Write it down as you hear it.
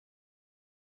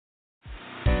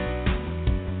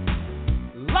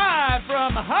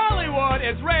Hollywood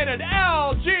is rated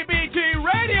LGBT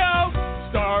Radio,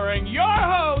 starring your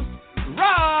host,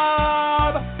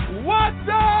 Rob Watson!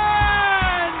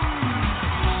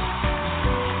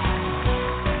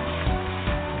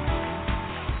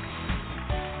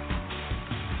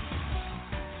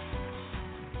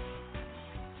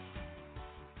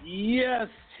 Yes,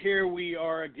 here we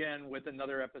are again with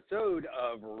another episode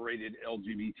of Rated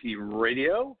LGBT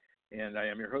Radio, and I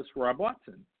am your host, Rob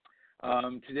Watson.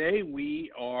 Today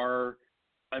we are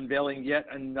unveiling yet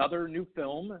another new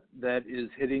film that is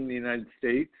hitting the United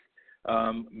States.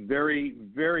 Very,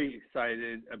 very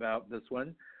excited about this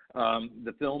one.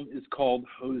 The film is called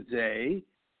José,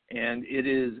 and it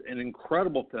is an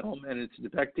incredible film, and it's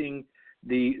depicting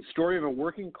the story of a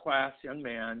working class young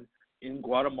man in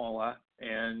Guatemala,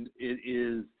 and it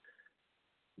is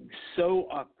so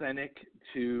authentic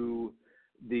to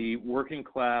the working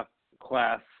class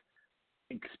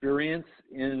experience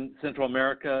in Central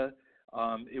America.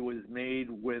 It was made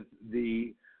with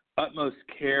the utmost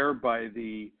care by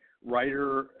the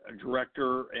writer,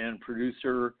 director, and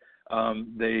producer.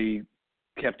 They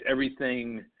kept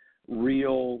everything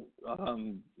real,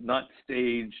 not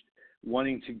staged,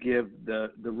 wanting to give the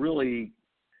really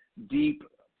deep,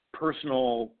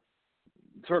 personal,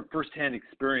 sort of firsthand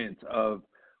experience of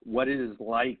what it is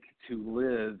like to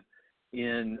live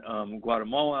in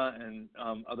Guatemala and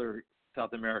other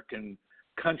South American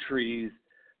countries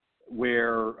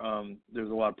where there's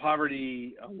a lot of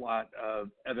poverty, a lot of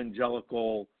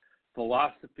evangelical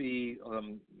philosophy,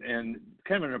 and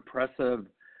kind of an oppressive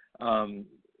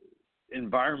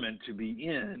environment to be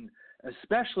in,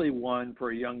 especially one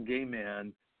for a young gay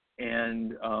man,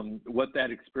 and what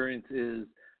that experience is,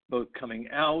 both coming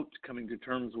out, coming to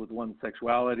terms with one's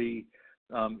sexuality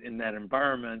in that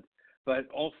environment, but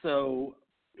also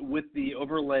with the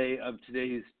overlay of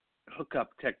today's hookup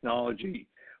technology,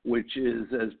 which is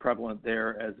as prevalent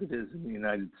there as it is in the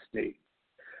United States.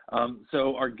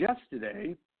 So our guests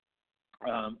today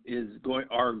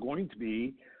are going to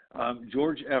be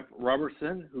George F.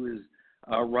 Roberson, who is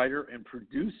a writer and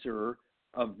producer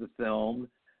of the film,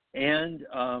 and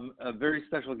a very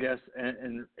special guest,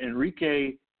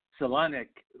 Enrique Salanic,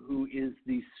 who is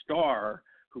the star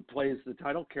who plays the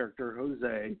title character,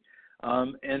 José,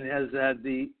 and has had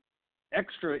the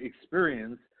extra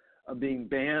experience of being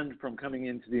banned from coming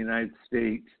into the United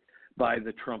States by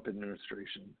the Trump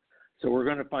administration. So we're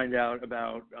going to find out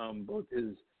about both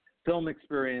his film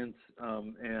experience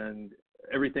and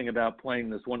everything about playing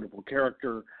this wonderful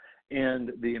character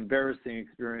and the embarrassing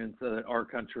experience that our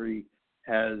country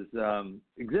has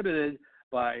exhibited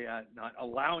by not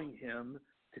allowing him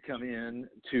to come in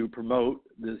to promote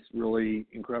this really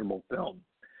incredible film.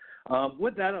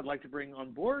 With that, I'd like to bring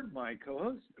on board my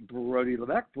co-host, Brody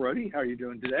Levesque. Brody, how are you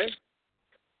doing today?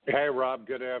 Hey, Rob,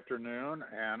 good afternoon,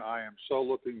 and I am so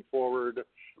looking forward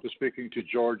to speaking to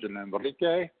George and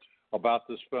Enrique about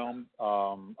this film.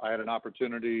 I had an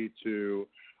opportunity to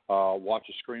watch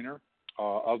a screener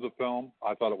of the film.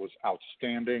 I thought it was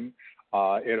outstanding.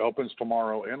 It opens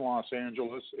tomorrow in Los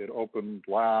Angeles. It opened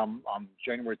on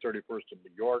January 31st in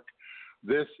New York.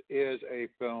 This is a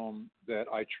film that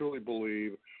I truly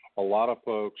believe a lot of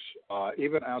folks,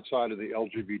 even outside of the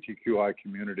LGBTQI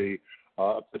community,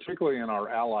 particularly in our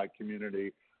ally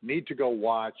community, need to go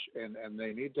watch, and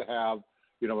they need to have,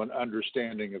 an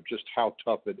understanding of just how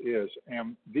tough it is.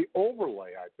 And the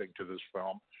overlay, I think, to this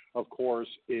film, of course,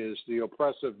 is the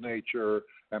oppressive nature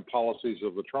and policies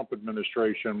of the Trump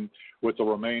administration, with the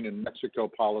Remain in Mexico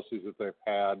policies that they've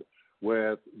had,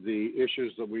 with the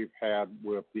issues that we've had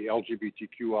with the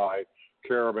LGBTQI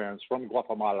caravans from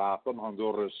Guatemala, from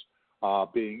Honduras,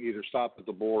 being either stopped at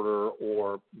the border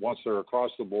or once they're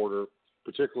across the border,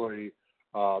 particularly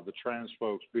the trans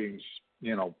folks being,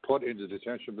 put into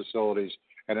detention facilities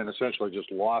and then essentially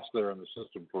just lost there in the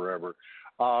system forever.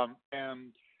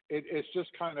 And it's just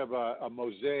kind of a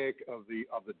mosaic of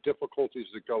the difficulties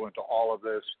that go into all of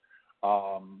this.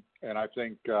 And I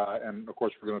think, and of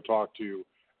course, we're going to talk to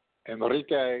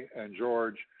Enrique and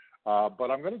George, but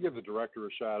I'm going to give the director a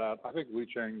shout out. I think Lee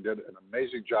Chang did an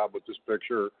amazing job with this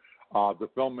picture. The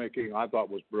filmmaking I thought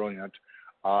was brilliant.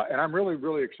 And I'm really,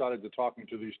 really excited to talking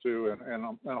to these two. And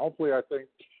hopefully, I think,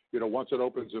 once it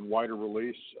opens in wider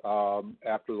release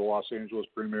after the Los Angeles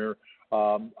premiere,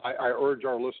 I urge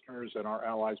our listeners and our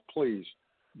allies, please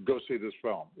go see this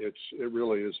film. It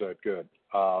really is that good.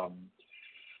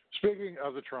 Speaking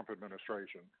of the Trump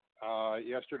administration,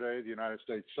 yesterday the United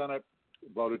States Senate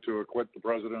voted to acquit the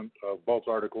president of both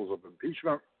articles of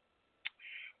impeachment.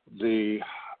 The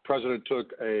president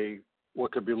took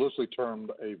what could be loosely termed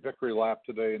a victory lap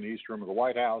today in the East Room of the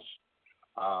White House,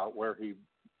 where he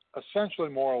essentially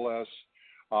more or less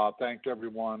thanked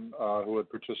everyone who had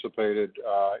participated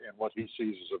in what he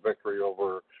sees as a victory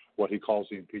over what he calls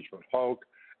the impeachment hoax.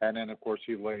 And then, of course,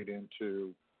 he laid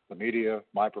into the media,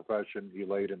 my profession, he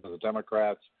laid into the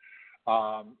Democrats,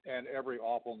 and every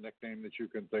awful nickname that you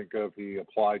can think of, he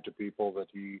applied to people that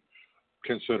he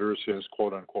considers his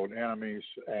quote-unquote enemies.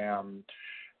 And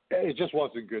it just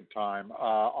wasn't a good time.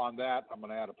 On that, I'm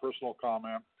going to add a personal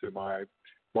comment to my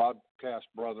broadcast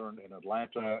brethren in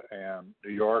Atlanta and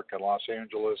New York and Los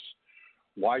Angeles.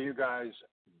 Why you guys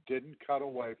didn't cut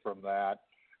away from that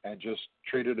and just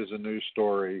treat it as a news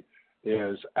story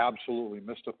is absolutely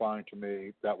mystifying to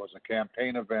me. That was a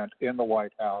campaign event in the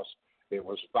White House. It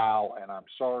was foul, and I'm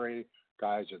sorry,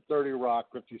 guys at 30 Rock,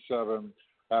 57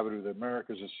 Avenue, the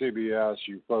Americas at CBS,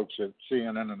 you folks at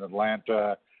CNN in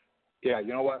Atlanta. Yeah, you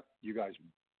know what? You guys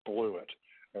blew it.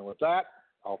 And with that,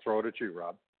 I'll throw it at you,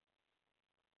 Rob.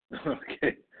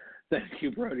 Okay. Thank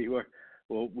you, Brody.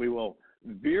 We will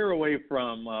veer away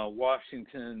from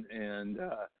Washington and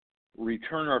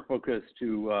return our focus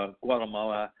to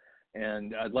Guatemala.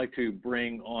 And I'd like to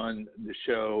bring on the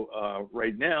show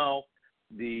right now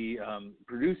the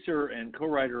producer and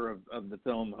co-writer of the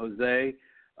film, José,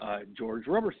 George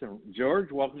Roberson.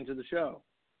 George, welcome to the show.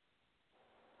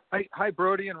 Hi,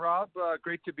 Brody and Rob.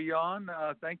 Great to be on.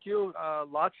 Thank you.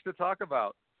 Lots to talk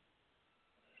about.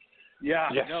 Yeah,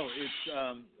 yes. No,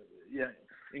 it's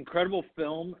incredible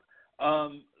film.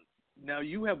 Now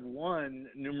you have won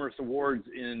numerous awards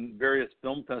in various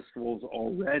film festivals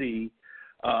already.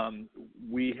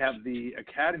 We have the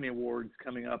Academy Awards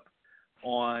coming up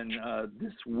on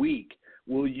this week.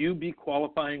 Will you be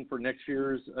qualifying for next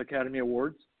year's Academy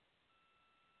Awards?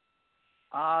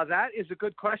 That is a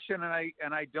good question,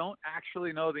 and I don't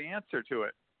actually know the answer to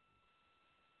it.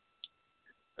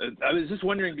 I was just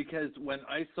wondering because when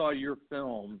I saw your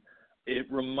film, it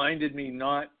reminded me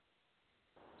not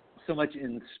so much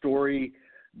in story,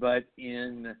 but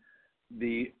in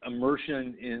the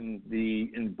immersion in the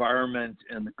environment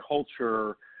and the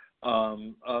culture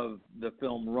of the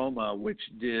film Roma, which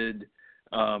did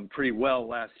pretty well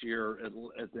last year at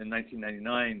the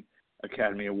 1999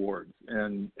 Academy Awards,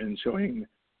 and showing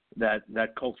that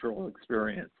cultural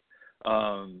experience.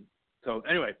 So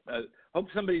anyway, hope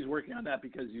somebody's working on that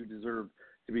because you deserve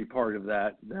to be part of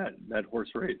that horse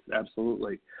race.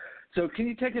 Absolutely. So can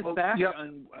you take us back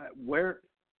on where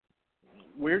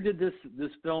did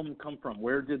this film come from?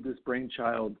 Where did this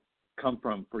brainchild come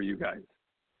from for you guys?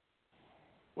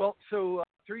 Well, so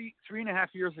three and a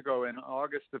half years ago, in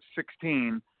August of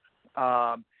 2016,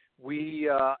 we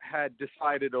had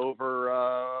decided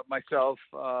over myself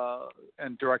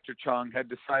and Director Chung had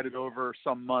decided over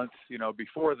some months,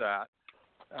 before that,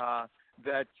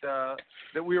 that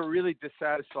we were really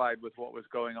dissatisfied with what was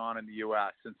going on in the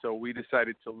U.S. And so we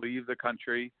decided to leave the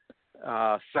country,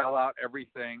 sell out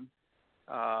everything,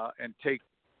 and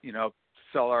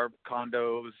sell our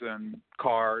condos and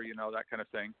car, that kind of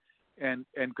thing, and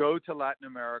go to Latin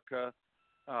America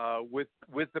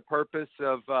with the purpose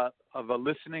of a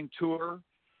listening tour,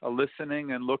 a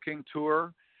listening and looking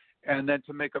tour, and then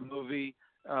to make a movie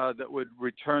that would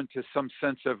return to some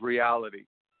sense of reality.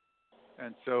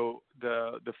 And so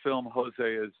the film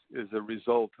José is a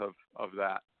result of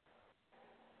that.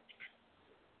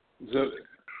 So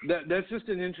that's just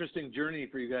an interesting journey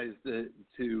for you guys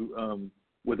to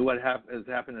with what has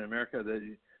happened in America.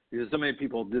 Because so many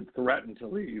people did threaten to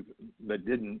leave but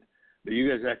didn't. But you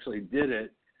guys actually did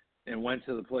it and went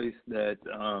to the place that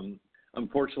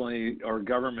unfortunately our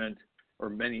government, or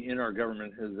many in our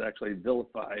government, has actually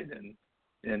vilified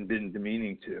and been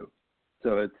demeaning to.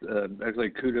 So it's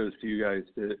actually kudos to you guys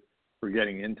for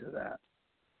getting into that.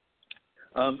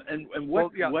 And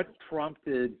what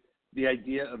prompted the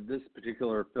idea of this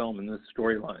particular film and this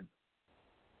storyline?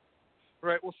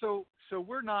 Right. Well, so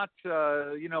we're not,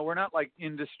 we're not like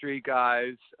industry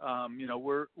guys.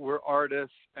 We're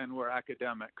artists and we're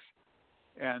academics,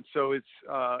 and so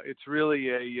it's really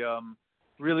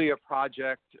a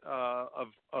project of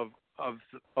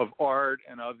art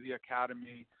and of the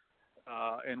Academy,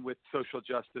 and with social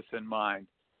justice in mind.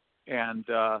 And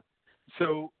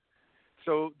so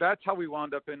that's how we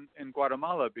wound up in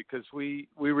Guatemala, because we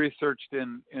researched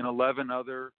in 11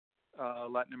 other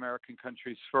Latin American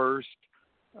countries first,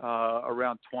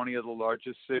 around 20 of the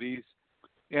largest cities.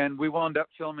 And we wound up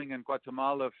filming in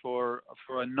Guatemala for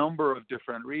a number of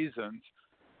different reasons,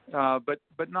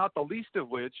 but not the least of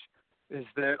which is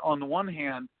that, on the one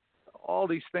hand, all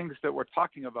these things that we're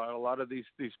talking about, a lot of these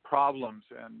problems,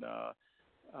 and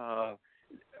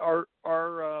are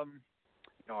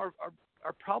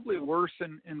probably worse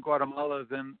in Guatemala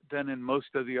than in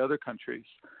most of the other countries.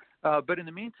 But in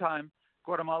the meantime,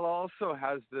 Guatemala also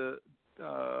has the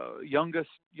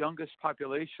youngest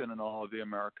population in all of the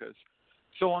Americas.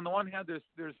 So on the one hand,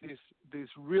 there's these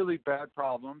really bad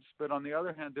problems, but on the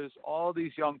other hand, there's all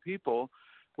these young people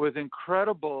with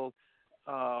incredible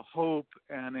hope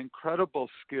and incredible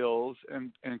skills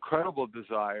and incredible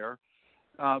desire.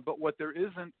 But what there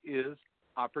isn't is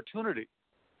opportunity.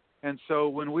 And so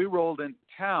when we rolled into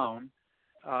town,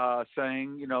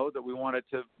 saying, that we wanted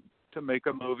to make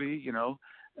a movie,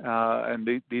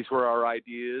 and these were our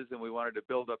ideas, and we wanted to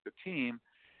build up the team,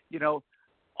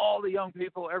 all the young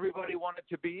people, everybody wanted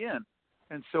to be in.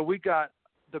 And so we got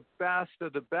the best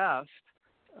of the best,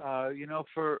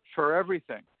 for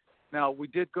everything. Now, we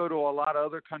did go to a lot of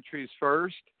other countries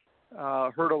first,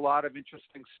 heard a lot of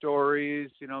interesting stories,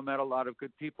 met a lot of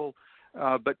good people,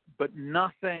 but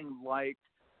nothing like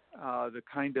the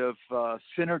kind of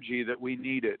synergy that we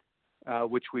needed,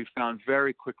 which we found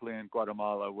very quickly in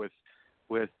Guatemala with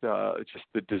just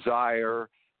the desire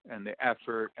and the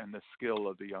effort and the skill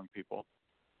of the young people.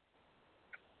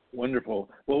 Wonderful.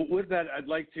 Well, with that, I'd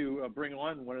like to bring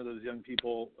on one of those young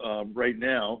people right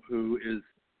now, who is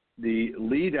the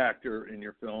lead actor in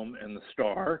your film and the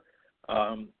star,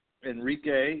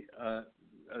 Enrique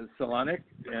Salanic.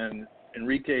 And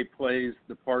Enrique plays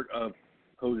the part of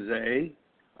José.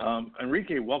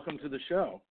 Enrique, welcome to the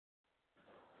show.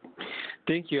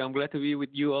 Thank you. I'm glad to be with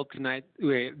you all tonight,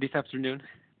 this afternoon.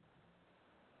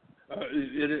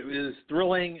 It is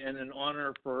thrilling and an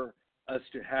honor for us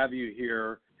to have you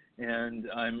here. And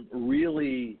I'm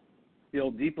really feel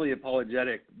deeply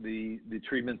apologetic the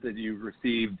treatment that you've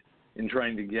received in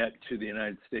trying to get to the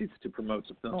United States to promote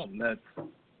the film. That's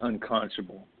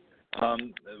unconscionable.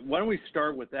 Why don't we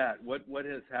start with that? What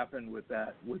has happened with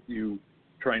that, with you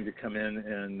trying to come in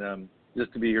and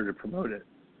just to be here to promote it?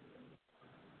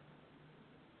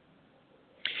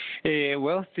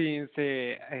 Well, since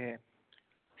the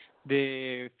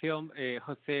film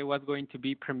José was going to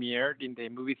be premiered in the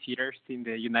movie theaters in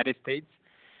the United States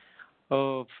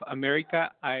of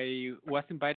America, I was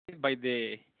invited by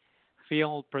the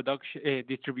film production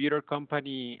distributor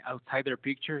company Outsider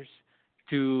Pictures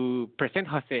to present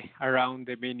José around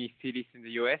the many cities in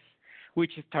the U.S.,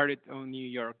 which started on New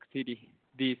York City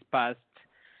this past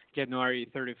January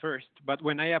 31st. But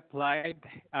when I applied,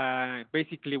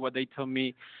 basically what they told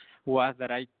me was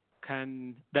that I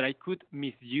could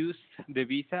misuse the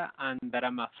visa and that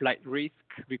I'm a flight risk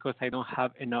because I don't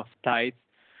have enough ties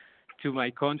to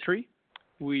my country,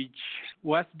 which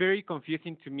was very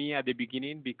confusing to me at the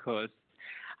beginning because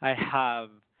I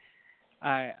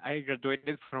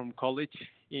graduated from college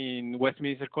in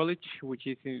Westminster College, which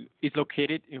is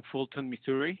located in Fulton,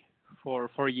 Missouri, for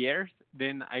 4 years.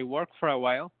 Then I worked for a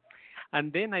while,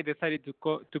 and then I decided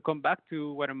to come back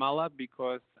to Guatemala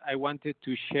because I wanted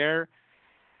to share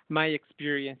my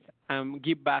experience and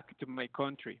give back to my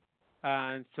country.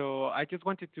 And so I just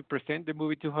wanted to present the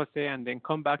movie to José and then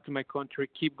come back to my country,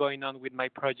 keep going on with my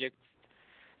projects.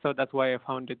 So that's why I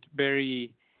found it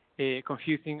very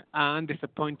confusing and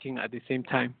disappointing at the same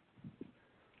time.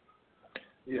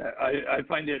 Yeah, I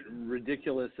find it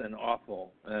ridiculous and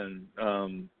awful, and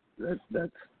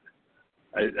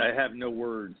I have no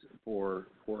words for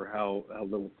how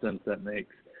little sense that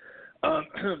makes.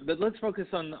 But let's focus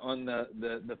on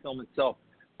the film itself.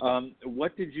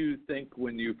 What did you think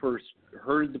when you first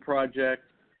heard the project,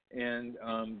 and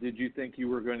did you think you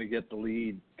were going to get the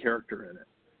lead character in it?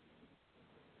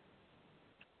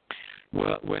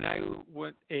 Well, when I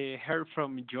heard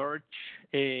from George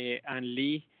and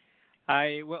Lee,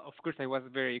 of course I was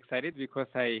very excited because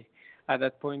at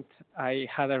that point I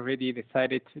had already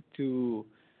decided to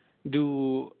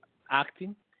do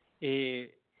acting.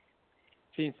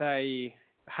 Since I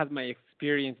had my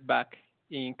experience back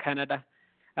in Canada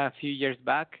a few years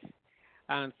back.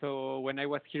 And so when I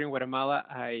was here in Guatemala,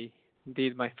 I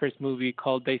did my first movie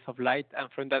called Days of Light. And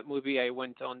from that movie, I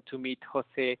went on to meet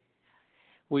José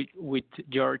with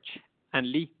George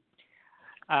and Lee.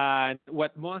 And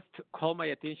what most called my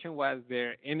attention was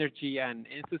their energy and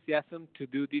enthusiasm to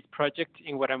do this project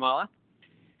in Guatemala.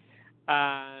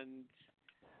 And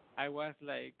I was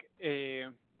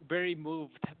very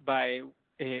moved by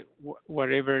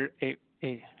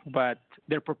but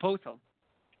their proposal.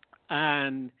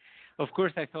 And of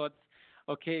course I thought,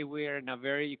 okay, we're in a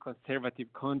very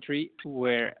conservative country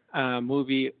where a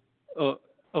movie of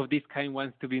this kind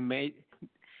wants to be made,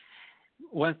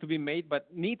 but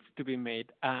needs to be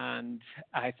made. And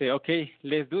I say, okay,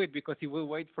 let's do it, because if we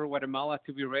wait for Guatemala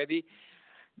to be ready,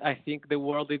 I think the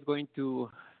world is going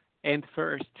to end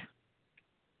first.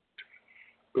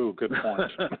 Ooh, good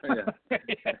point. Yeah.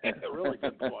 Really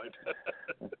good point.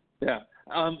 Yeah.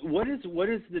 What is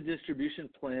the distribution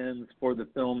plans for the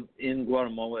film in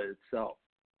Guatemala itself?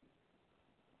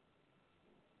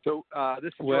 So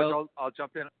this is George. I'll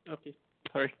jump in. Okay.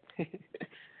 Sorry.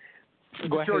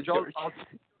 Go ahead, George. George.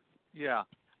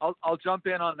 I'll jump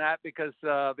in on that because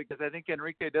I think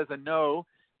Enrique doesn't know,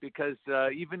 because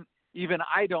even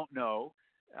I don't know,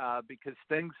 because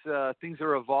things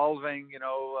are evolving,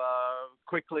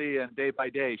 quickly and day by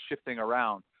day, shifting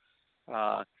around.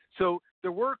 So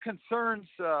there were concerns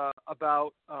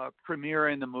about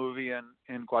premiering the movie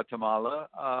in Guatemala,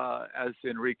 as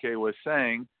Enrique was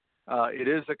saying. It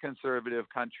is a conservative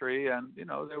country, and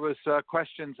there was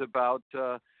questions about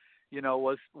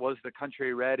was the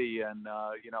country ready, and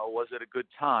was it a good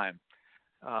time?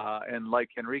 And like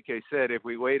Enrique said, if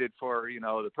we waited for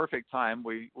the perfect time,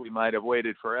 we might have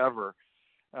waited forever.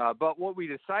 But what we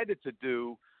decided to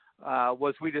do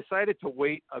was we decided to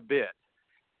wait a bit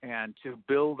and to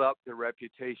build up the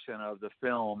reputation of the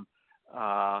film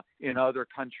in other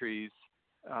countries,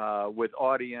 with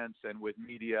audience and with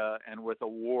media and with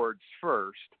awards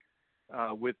first,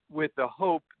 with the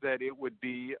hope that it would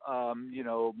be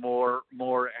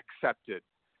more accepted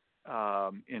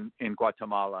in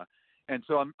Guatemala. And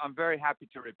so I'm very happy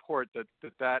to report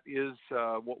that is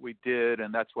what we did,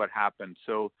 and that's what happened.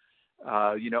 So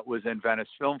it was in Venice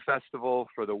Film Festival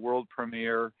for the world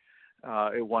premiere.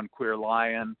 It won Queer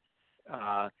Lion.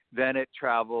 Then it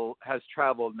has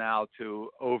traveled now to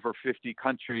over 50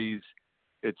 countries.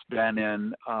 It's been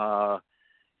in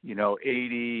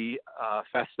 80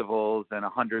 festivals and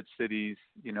 100 cities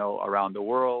around the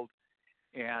world,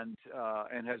 and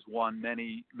has won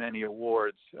many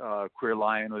awards. Queer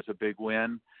Lion was a big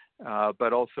win,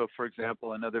 but also, for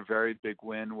example, another very big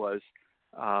win was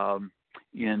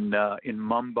in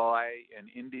Mumbai in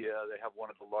India. They have one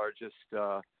of the largest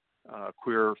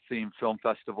queer-themed film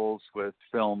festivals with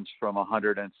films from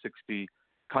 160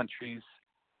 countries.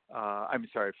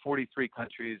 43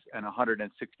 countries and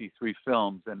 163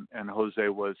 films, and José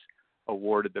was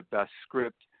awarded the best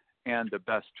script and the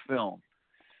best film.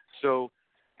 So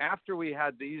after we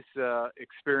had these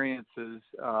experiences,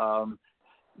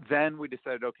 then we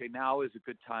decided, okay, now is a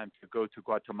good time to go to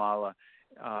Guatemala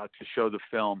to show the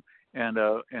film. And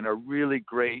a really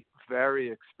great,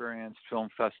 very experienced film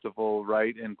festival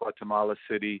right in Guatemala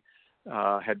City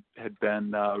had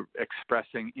been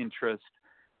expressing interest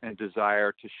and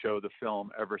desire to show the film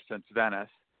ever since Venice.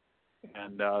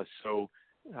 And so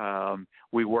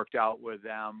we worked out with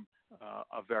them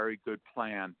a very good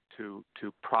plan to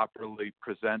properly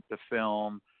present the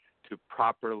film, to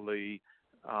properly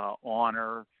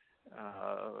honor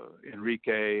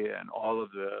Enrique and all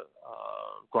of the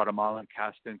Guatemalan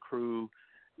cast and crew,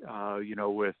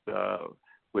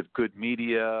 with good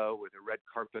media, with a red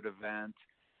carpet event,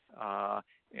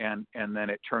 and then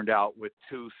it turned out with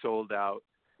two sold out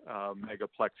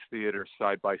megaplex theaters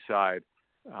side by side,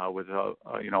 with a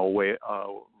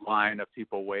line of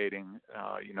people waiting,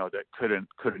 that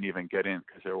couldn't even get in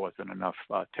because there wasn't enough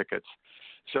tickets.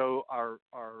 So our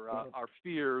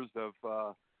fears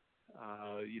of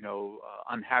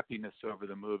unhappiness over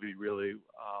the movie really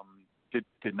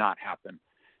did not happen,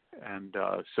 and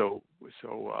so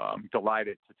I'm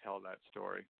delighted to tell that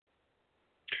story.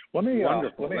 Let me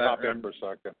hop in for a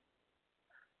second.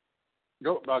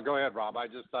 Go ahead, Rob. I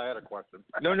had a question.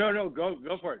 No.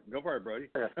 Go for it, Brody.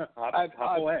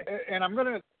 Hop away. And I'm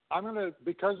gonna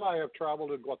because I have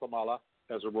traveled in Guatemala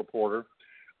as a reporter,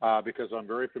 because I'm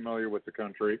very familiar with the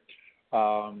country,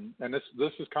 and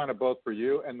this is kind of both for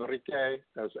you, Enrique,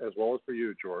 as well as for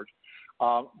you, George.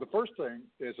 The first thing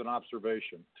is an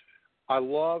observation. I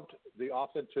loved the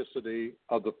authenticity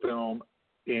of the film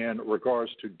in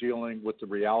regards to dealing with the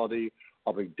reality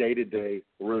of a day-to-day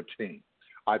routine.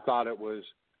 I thought it was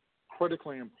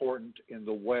critically important in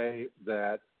the way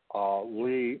that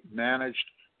Lee managed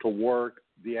to work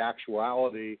the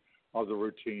actuality of the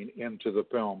routine into the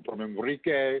film. From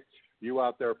Enrique, you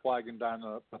out there flagging down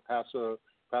the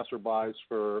passerbys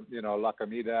for La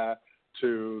Comida,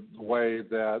 to the way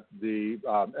that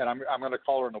and I'm going to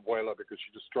call her an abuela because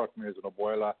she just struck me as an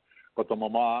abuela, but the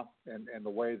mama and the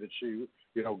way that she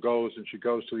goes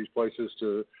to these places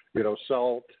to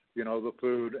sell the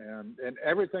food and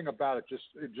everything about it,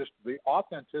 just the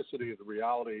authenticity of the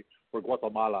reality for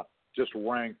Guatemala just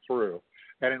rang through.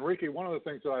 And Enrique, one of the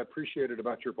things that I appreciated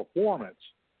about your performance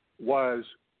was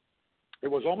it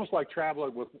was almost like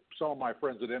traveling with some of my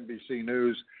friends at NBC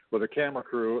News with a camera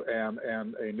crew and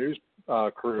a news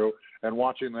crew and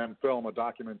watching them film a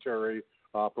documentary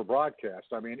for broadcast.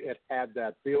 I mean, it had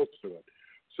that feel to it.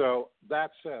 So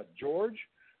that said, George,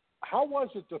 how was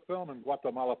it to film in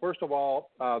Guatemala? First of all,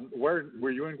 where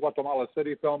were you in Guatemala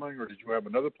City filming, or did you have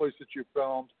another place that you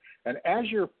filmed? And as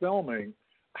you're filming,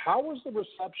 how was the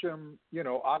reception? You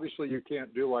know, obviously you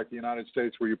can't do like the United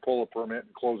States where you pull a permit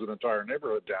and close an entire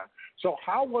neighborhood down. So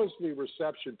how was the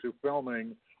reception to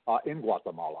filming in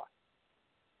Guatemala?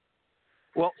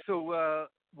 Well, so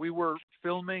we were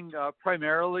filming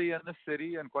primarily in the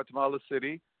city, in Guatemala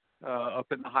City, up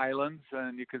in the highlands,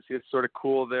 and you can see it's sort of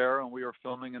cool there, and we were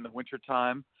filming in the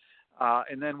wintertime.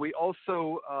 And then we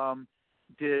also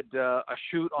did a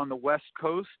shoot on the West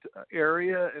Coast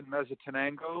area in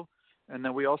Mazatenango, and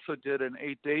then we also did an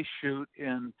 8-day shoot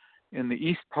in the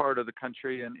east part of the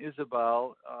country in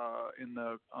Isabel,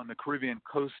 on the Caribbean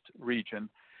coast region.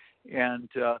 And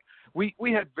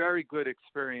we had very good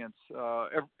experience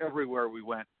everywhere we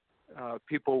went.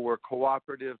 People were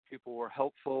cooperative. People were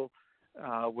helpful.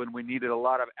 When we needed a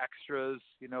lot of extras,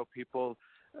 you know, people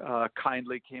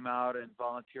kindly came out and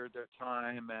volunteered their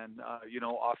time and, you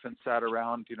know, often sat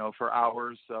around, you know, for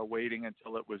hours waiting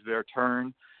until it was their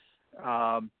turn.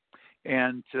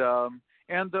 And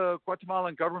the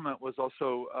Guatemalan government was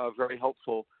also very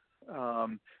helpful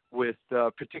with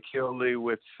particularly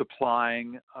with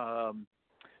supplying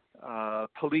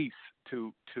police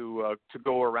to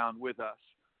go around with us,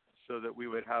 so that we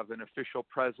would have an official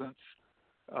presence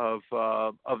of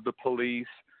the police,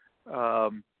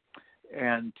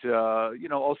 and you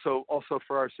know, also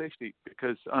for our safety,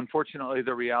 because unfortunately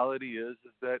the reality is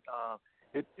that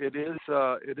it is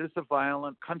a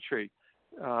violent country.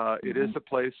 It is a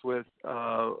place with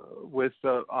a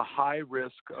high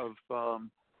risk of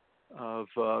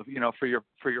you know, for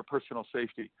your personal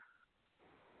safety.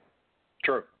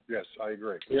 True. Yes, I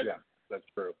agree. Yeah, that's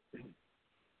true.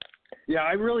 Yeah,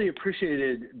 I really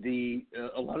appreciated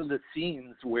a lot of the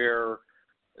scenes where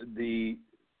it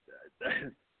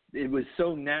was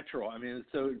so natural. I mean,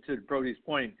 so to Brody's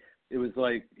point, it was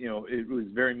like, you know, it was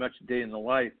very much a day in the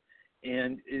life,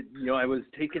 and you know, I was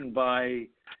taken by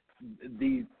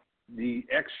the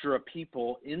extra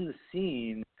people in the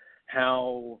scene,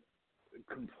 how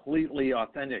completely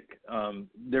authentic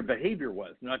their behavior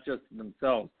was, not just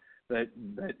themselves, but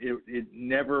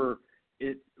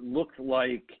it looked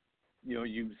like, you know,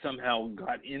 you somehow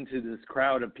got into this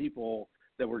crowd of people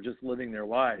that were just living their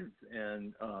lives,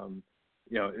 and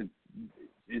you know,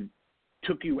 it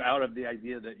took you out of the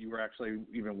idea that you were actually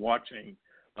even watching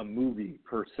a movie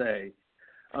per se.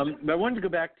 But I wanted to go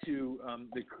back to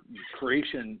the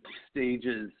creation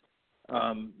stages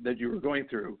that you were going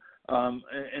through.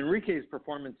 Enrique's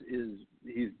performance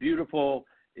he's beautiful,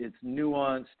 it's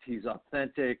nuanced, he's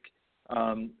authentic,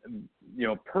 you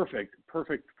know, perfect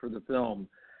for the film.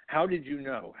 How did you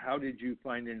know? How did you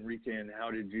find Enrique, and how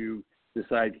did you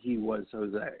decide he was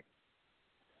Jose?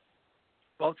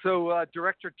 Well, so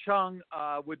Director Chung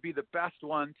would be the best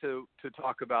one to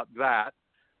talk about that,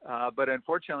 but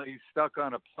unfortunately he's stuck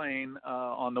on a plane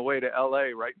on the way to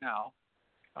LA right now,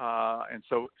 and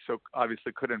so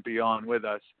obviously couldn't be on with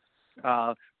us.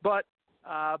 But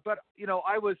you know,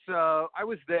 I was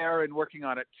there and working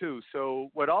on it too. So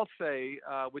what I'll say,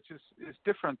 which is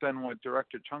different than what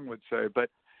Director Chung would say, but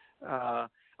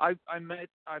I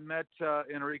met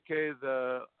Enrique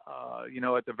you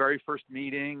know, at the very first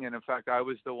meeting, and in fact I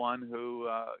was the one who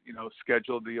you know,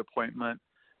 scheduled the appointment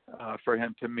for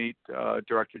him to meet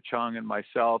Director Chung and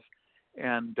myself,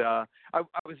 and I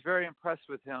was very impressed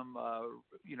with him,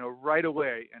 you know, right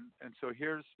away. And so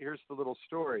here's the little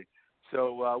story.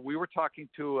 So we were talking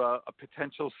to a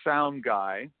potential sound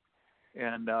guy,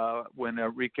 and when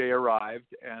Enrique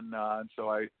arrived, and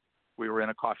so we were in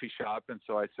a coffee shop, and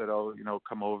so I said, oh, you know,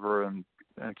 come over and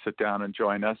sit down and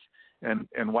join us, and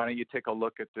why don't you take a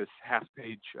look at this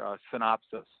half-page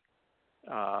synopsis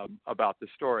about the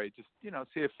story, just, you know,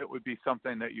 see if it would be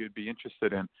something that you'd be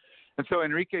interested in. And so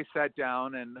Enrique sat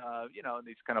down, and you know, in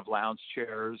these kind of lounge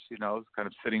chairs, you know, kind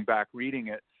of sitting back reading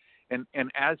it,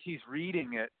 and as he's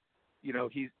reading it, you know,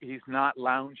 he's not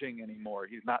lounging anymore.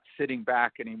 He's not sitting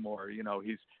back anymore. You know,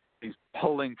 he's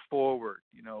pulling forward,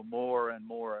 you know, more and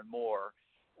more and more.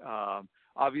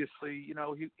 Obviously, you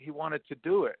know, he wanted to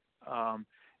do it,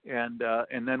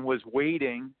 and then was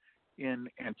waiting in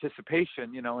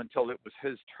anticipation, you know, until it was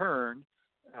his turn,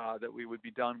 that we would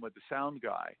be done with the sound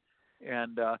guy.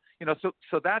 And you know,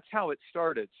 so that's how it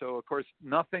started. So of course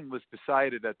nothing was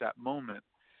decided at that moment,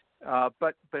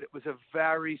 but it was a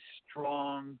very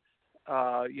strong,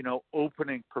 you know,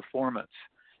 opening performance,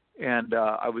 and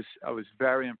I was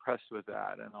very impressed with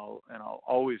that, and I'll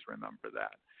always remember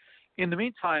that. In the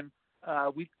meantime,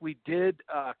 we did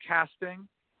casting,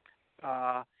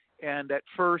 and at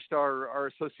first our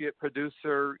associate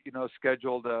producer, you know,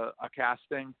 scheduled a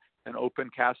casting, an open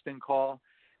casting call,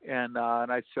 and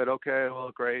I said, okay,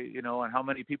 well, great, and how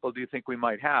many people do you think we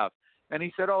might have? And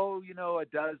he said, oh, a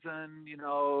dozen,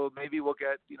 maybe we'll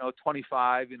get,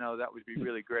 25, that would be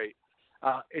really great.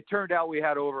 It turned out we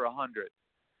had over 100,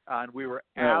 and we were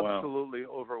absolutely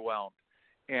overwhelmed.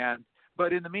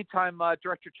 But in the meantime,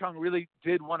 Director Chung really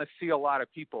did want to see a lot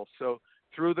of people. So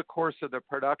through the course of the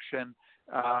production,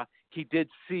 he did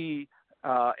see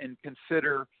and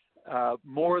consider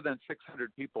more than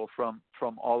 600 people from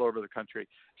all over the country.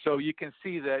 So you can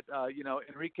see that,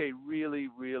 Enrique really,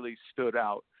 really stood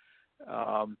out.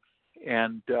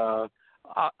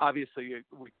 Obviously,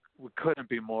 we couldn't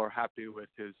be more happy with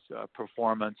his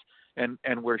performance,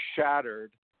 and we're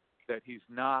shattered that he's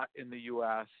not in the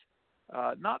U.S.,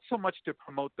 not so much to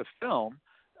promote the film,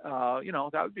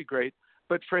 that would be great,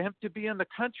 but for him to be in the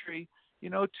country,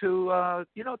 to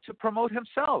promote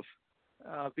himself,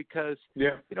 because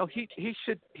he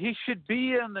should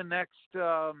be in the next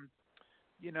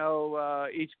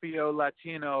HBO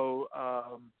Latino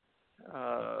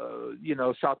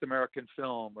South American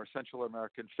film or Central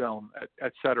American film,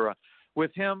 et cetera.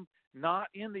 With him not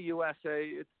in the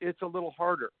USA, it's a little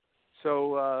harder.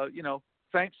 So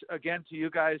thanks again to you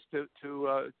guys to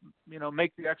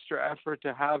make the extra effort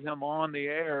to have him on the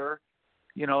air,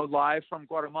 live from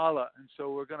Guatemala. And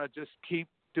so we're going to just keep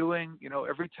doing,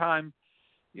 every time,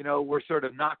 we're sort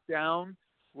of knocked down,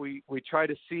 we try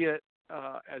to see it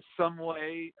as some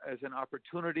way, as an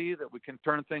opportunity that we can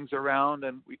turn things around,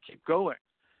 and we keep going.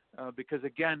 Because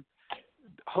again,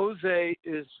 José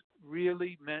is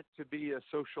really meant to be a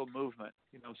social movement,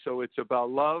 so it's about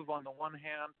love on the one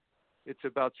hand, it's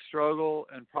about struggle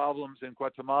and problems in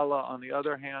Guatemala on the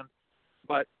other hand,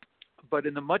 but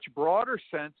in the much broader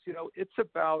sense, it's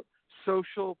about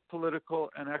social, political,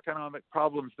 and economic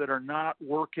problems that are not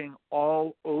working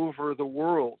all over the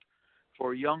world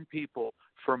for young people,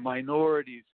 for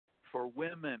minorities, for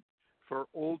women, for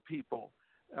old people,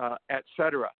 et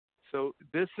cetera. So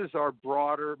this is our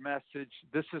broader message.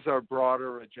 This is our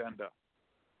broader agenda.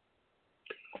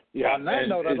 Yeah, on that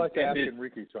note, I'd like to ask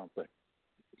Enrique something.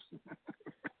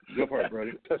 Go for it,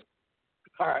 Brody.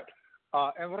 All right.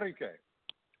 Enrique,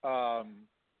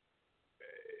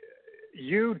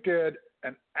 you did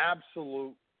an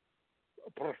absolute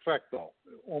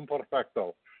un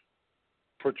perfecto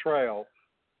portrayal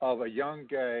of a young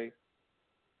gay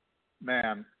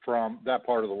man from that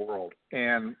part of the world,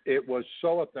 and it was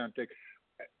so authentic.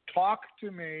 Talk to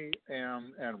me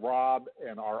and Rob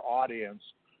and our audience.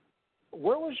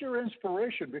 Where was your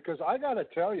inspiration? Because I got to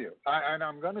tell you, and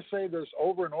I'm going to say this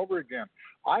over and over again,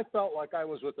 I felt like I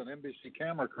was with an NBC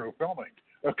camera crew filming.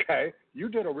 Okay, you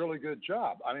did a really good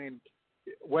job. I mean,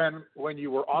 when you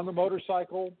were on the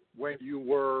motorcycle, when you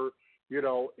were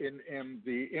in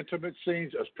the intimate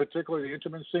scenes, particularly the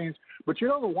intimate scenes. But the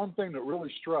one thing that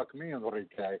really struck me,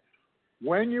 Enrique,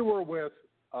 when you were with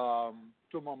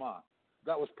Tu Mama,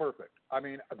 that was perfect. I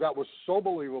mean, that was so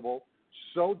believable,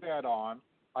 so dead on.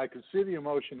 I could see the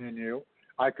emotion in you.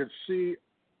 I could see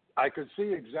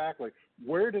exactly.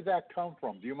 Where did that come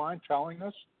from? Do you mind telling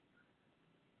us?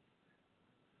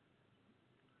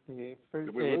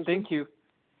 Thank you.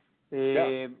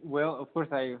 Well, of course,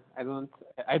 I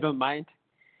don't mind.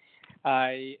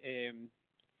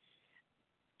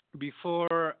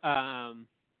 Before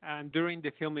and during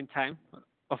the filming time,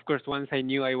 of course, once I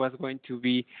knew I was going to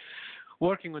be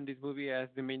working on this movie as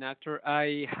the main actor,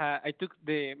 I took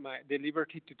the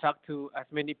liberty to talk to as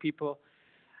many people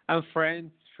and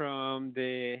friends from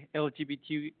the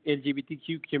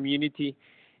LGBTQ community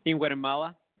in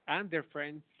Guatemala and their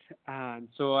friends, and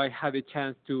so I had a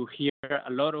chance to hear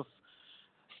a lot of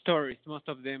stories, most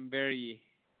of them very,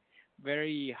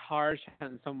 very harsh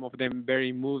and some of them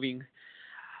very moving.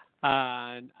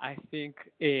 And I think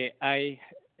the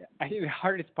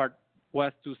hardest part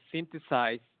was to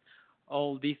synthesize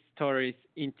all these stories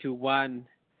into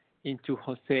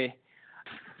José.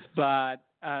 But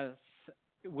as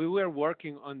we were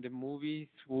working on the movie,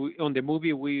 José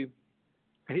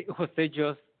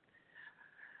just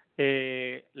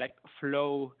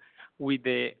flow with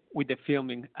the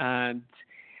filming, and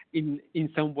in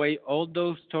some way all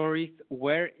those stories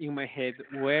were in my head,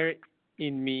 were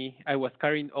in me. I was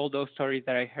carrying all those stories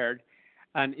that I heard,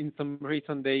 and in some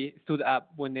reason they stood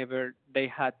up whenever they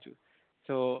had to.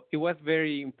 So it was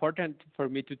very important for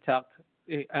me to talk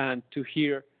and to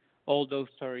hear all those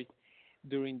stories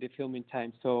during the filming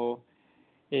time. So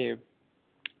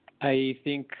I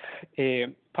think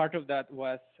part of that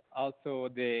was also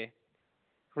the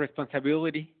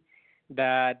responsibility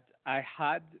that I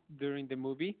had during the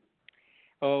movie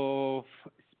of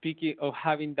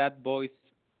having that voice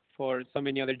for so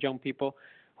many other young people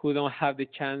who don't have the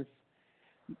chance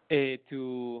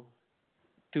to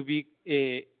be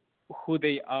who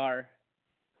they are.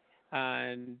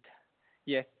 And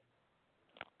yes.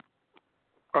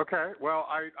 Okay. Well,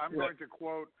 I'm going to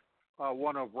quote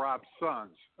one of Rob's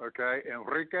sons. Okay,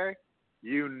 Enrique,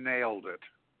 you nailed it.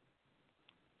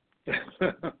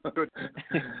 Good.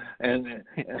 And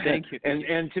Thank you.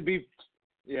 And to be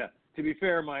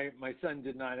fair, my son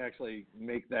did not actually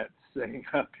make that saying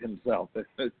up himself, but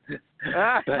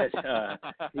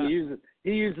he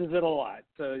uses it a lot.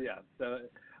 So yeah. So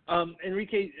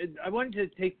Enrique, I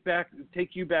wanted to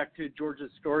take you back to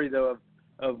George's story though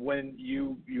of when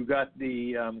you got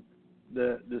the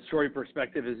story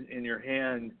perspective is in your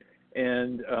hand,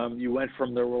 and you went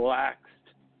from the relaxed,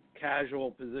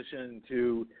 casual position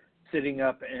to sitting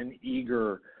up and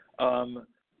eager.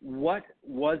 What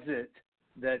was it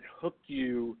that hooked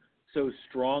you so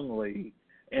strongly,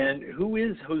 and who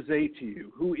is José to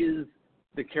you? Who is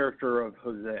the character of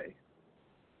José?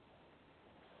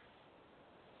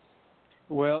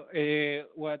 Well,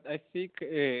 what I think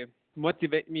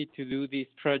motivated me to do this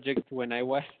project when I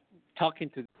was talking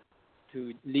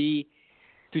to Lee,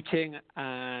 to Chen,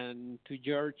 and to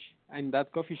George in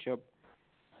that coffee shop,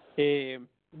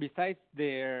 besides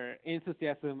their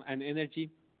enthusiasm and energy,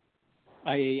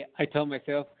 I told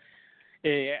myself,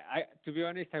 to be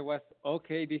honest, I was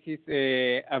okay. This is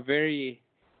a very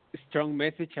strong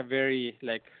message, a very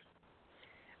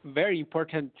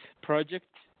important project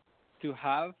to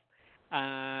have,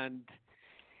 and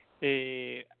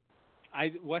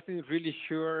I wasn't really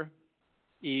sure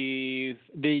if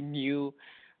they knew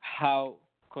how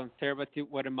conservative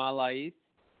Guatemala is,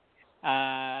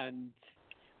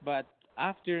 but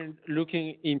after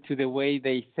looking into the way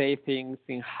they say things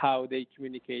and how they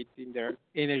communicate in their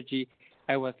energy,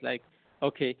 I was like,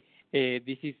 okay,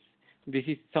 this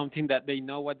is something that they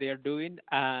know what they are doing,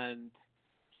 and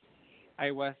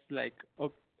I was like,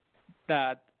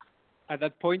 that at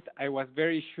that point I was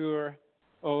very sure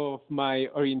of my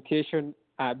orientation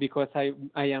because I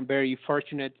am very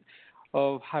fortunate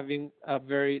of having a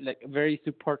very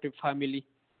supportive family,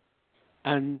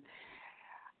 and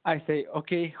I say,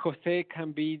 okay, José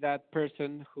can be that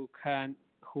person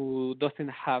who doesn't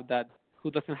have that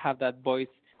voice,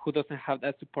 who doesn't have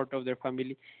that support of their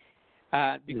family,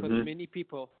 because many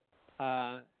people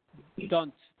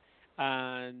don't.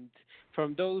 And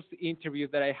from those interviews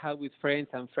that I had with friends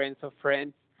and friends of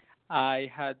friends,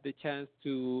 I had the chance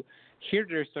to hear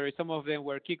their stories. Some of them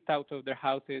were kicked out of their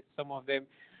houses. Some of them,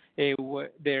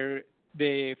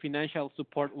 the financial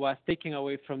support was taken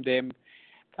away from them.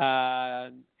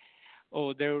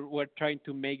 Or they were trying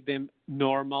to make them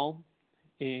normal,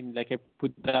 I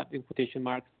put that in quotation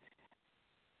marks.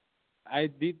 I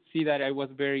did see that I was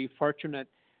very fortunate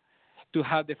to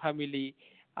have the family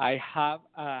I have,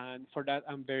 and for that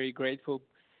I'm very grateful.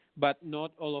 But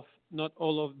not all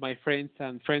of my friends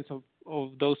and friends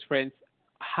of those friends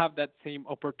have that same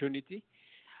opportunity.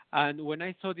 And when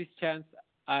I saw this chance,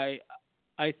 I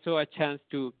saw a chance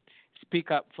to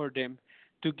speak up for them,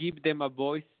 to give them a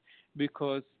voice,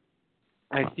 because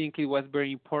I think it was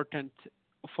very important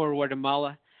for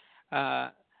Guatemala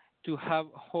to have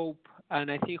hope,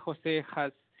 and I think José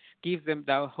has given them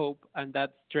that hope and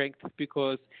that strength,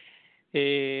 because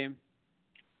he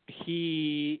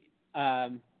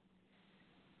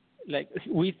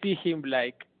we see him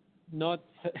not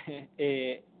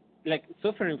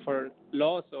suffering for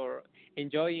loss or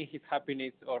enjoying his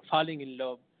happiness or falling in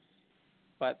love,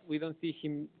 but we don't see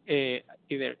him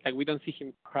either. We don't see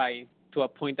him crying to a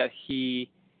point that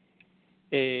he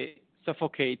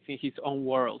suffocates in his own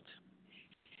world.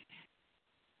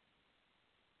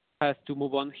 He has to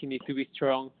move on. He needs to be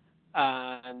strong,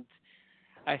 and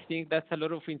I think that's a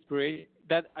lot of inspiration.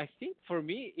 That I think for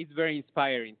me it's very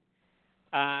inspiring,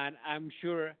 and I'm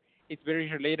sure it's very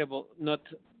relatable. Not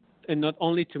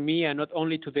only to me and not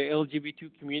only to the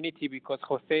LGBT community, because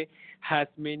José has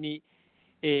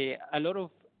a lot of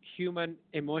human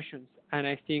emotions, and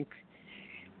I think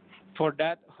for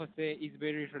that José is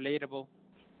very relatable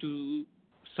to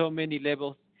so many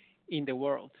levels in the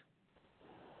world.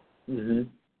 Mm-hmm.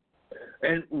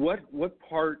 And what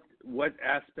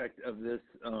aspect of this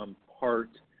part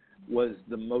was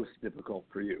the most difficult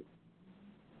for you?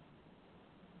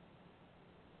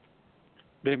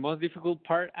 The most difficult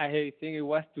part, I think, it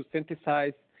was to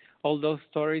synthesize all those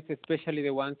stories, especially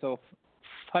the ones of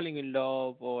falling in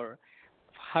love or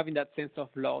having that sense of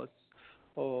loss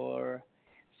or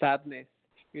sadness.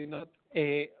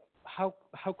 How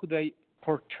could I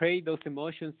portray those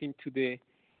emotions into the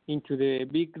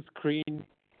big screen?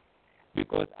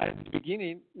 Because at the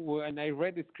beginning, when I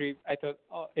read the script, I thought,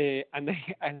 and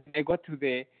I got to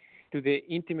the to the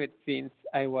intimate scenes,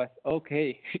 I was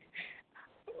okay.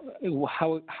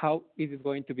 How is it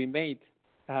going to be made?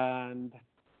 And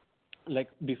like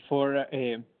before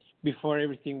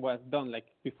everything was done, like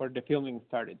before the filming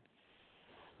started.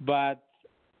 But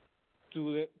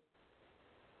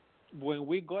when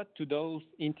we got to those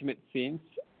intimate scenes,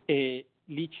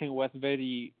 Lichen was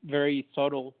very, very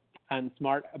subtle and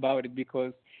smart about it,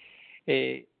 because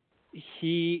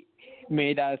he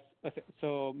made us,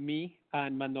 so me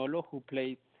and Manolo, who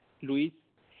plays Luis,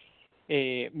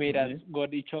 made us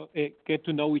get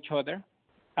to know each other.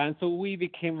 And so we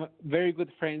became very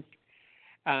good friends.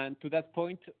 And to that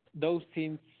point, those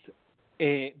scenes,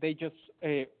 they just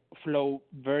flow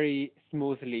very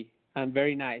smoothly and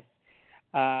very nice.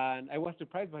 And I was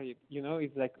surprised by it.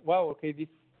 It's like, wow, okay, this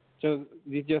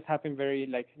just happened very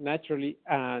like naturally.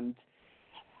 And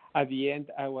at the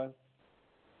end, I was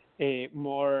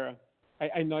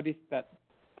I noticed that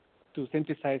to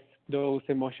synthesize those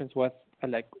emotions was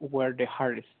were the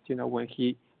hardest. When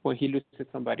he loses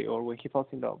somebody, or when he falls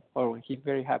in love, or when he's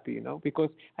very happy. Because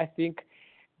I think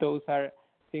those are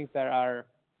things that are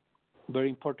very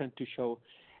important to show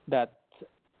that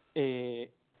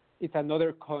it's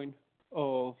another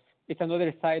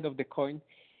side of the coin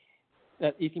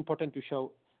that is important to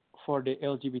show for the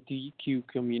LGBTQ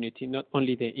community, not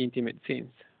only the intimate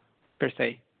scenes per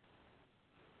se.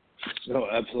 No,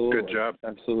 absolutely. Good job.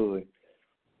 Absolutely.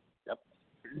 Yep.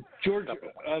 George,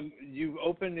 you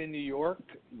opened in New York.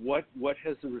 What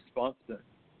has the response been?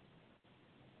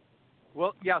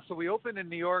 Well, yeah. So we opened in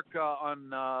New York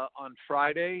on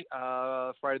Friday,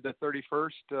 Friday the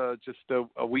 31st, just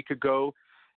a week ago,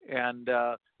 and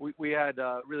we had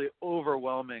a really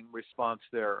overwhelming response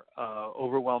there,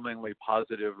 overwhelmingly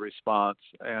positive response,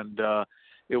 and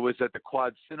it was at the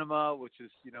Quad Cinema, which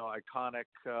is iconic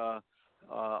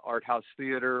art house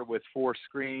theater with 4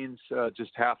 screens,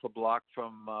 just half a block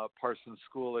from Parsons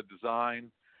School of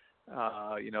Design.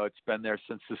 It's been there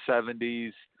since the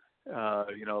 70s.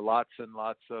 Lots and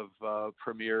lots of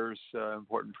premieres,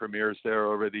 important premieres there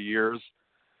over the years.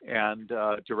 And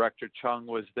Director Chung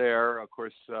was there. Of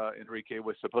course, Enrique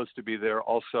was supposed to be there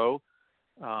also,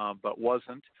 but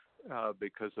wasn't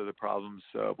because of the problems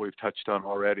we've touched on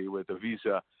already with the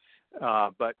visa.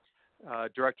 But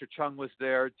Director Chung was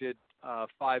there, did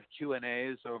 5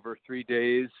 Q&As over 3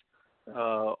 days.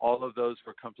 All of those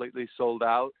were completely sold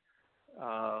out.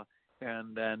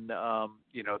 And then,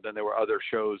 then there were other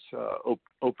shows,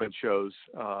 open shows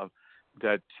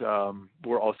that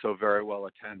were also very well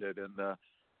attended. And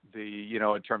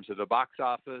in terms of the box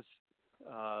office,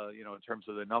 in terms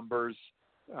of the numbers,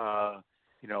 it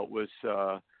was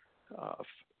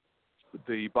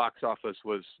the box office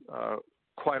was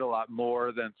quite a lot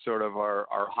more than sort of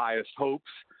our highest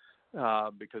hopes,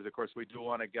 because of course we do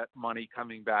want to get money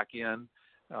coming back in.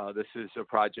 This is a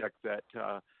project that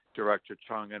Director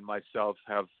Chung and myself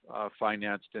have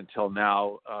financed until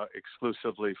now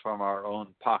exclusively from our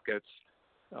own pockets,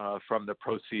 from the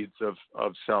proceeds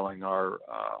of selling our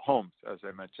homes, as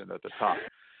I mentioned at the top.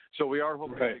 So we are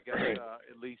hoping to get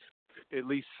at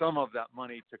least some of that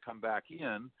money to come back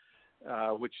in,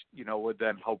 which would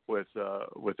then help with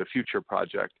a future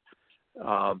project.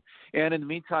 And in the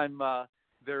meantime,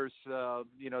 there's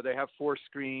they have 4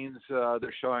 screens.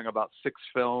 They're showing about 6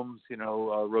 films,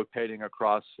 rotating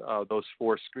across those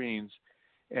 4 screens,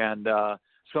 and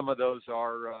some of those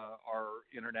are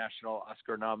international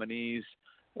Oscar nominees,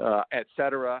 et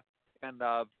cetera. And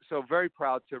so very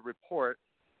proud to report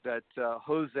that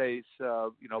Jose's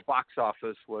box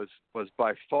office was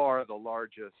by far the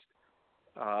largest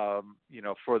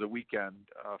for the weekend,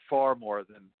 far more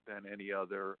than any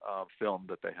other film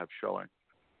that they have showing.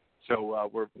 So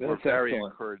we're very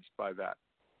encouraged by that.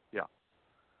 Yeah.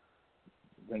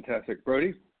 Fantastic,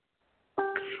 Brody.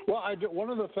 Well,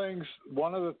 one of the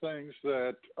things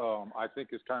that I think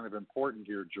is kind of important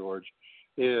here, George,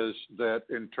 is that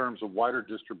in terms of wider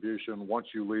distribution,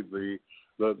 once you leave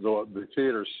the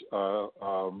theaters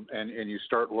and you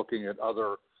start looking at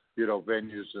other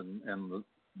venues and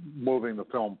moving the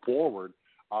film forward,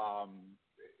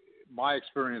 my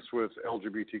experience with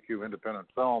LGBTQ independent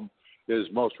film is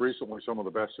most recently some of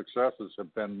the best successes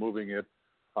have been moving it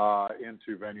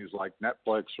into venues like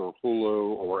Netflix or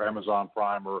Hulu or Amazon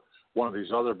Prime or one of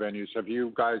these other venues. Have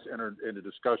you guys entered into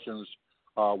discussions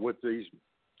with these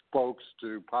folks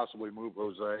to possibly move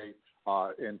Jose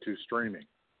into streaming?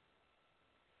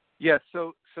 Yes,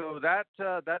 so that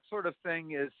sort of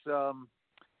thing is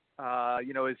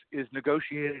is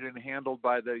negotiated and handled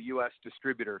by the U.S.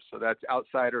 distributor. So that's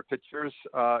Outsider Pictures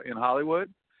in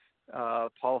Hollywood.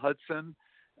 Paul Hudson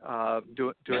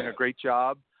doing a great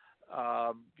job,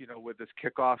 with this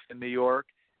kickoff in New York,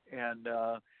 And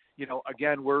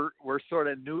again, we're sort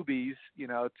of newbies,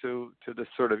 to the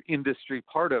sort of industry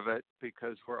part of it,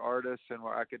 because we're artists and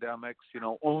we're academics,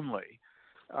 only.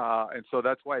 And so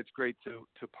that's why it's great to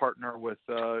partner with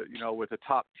with a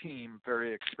top team,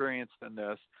 very experienced in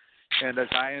this. And as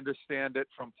I understand it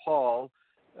from Paul,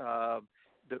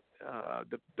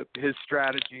 his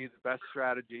strategy, the best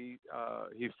strategy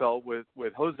he felt with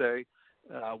Jose,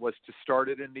 was to start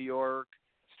it in New York,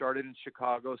 start it in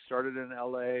Chicago, start it in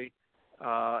LA,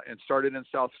 and start it in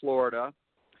South Florida,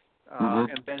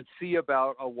 and then see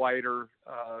about a wider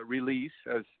release,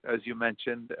 as you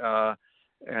mentioned.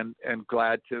 And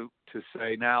glad to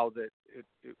say now that it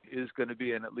is going to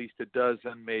be in at least a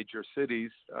dozen major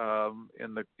cities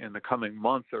in the coming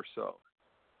month or so.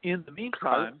 In the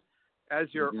meantime,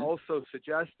 as you're also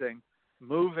suggesting,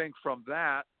 moving from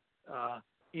that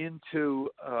into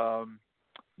a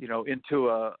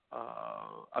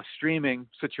streaming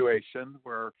situation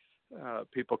where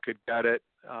people could get it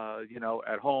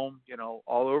at home,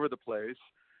 all over the place,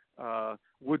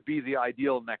 would be the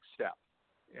ideal next step.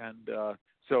 And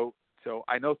so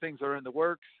I know things are in the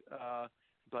works,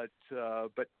 but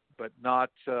not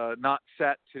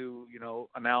set to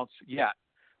announce yet.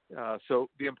 So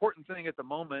the important thing at the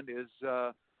moment is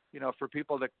for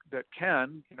people that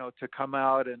can to come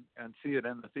out and see it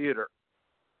in the theater.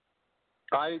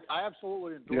 I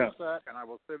absolutely endorse that, and I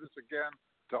will say this again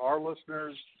to our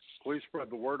listeners: please spread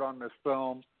the word on this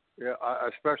film,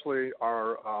 especially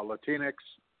our Latinx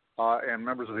and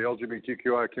members of the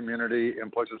LGBTQI community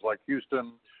in places like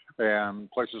Houston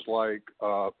and places like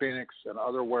Phoenix and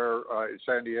otherwhere,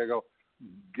 San Diego.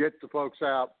 Get the folks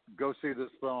out, go see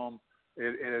this film.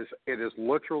 It is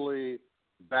literally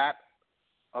that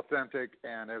authentic,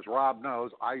 and as Rob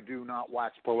knows, I do not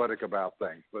wax poetic about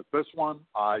things, but this one,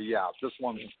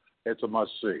 it's a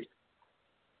must-see.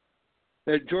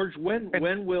 George, when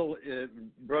will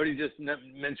Brody just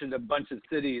mentioned a bunch of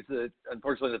cities that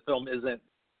unfortunately the film isn't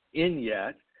in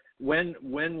yet. When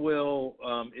will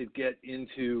it get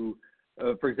into,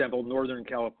 for example, Northern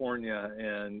California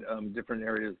and different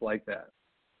areas like that?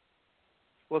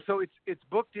 Well, so it's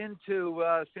booked into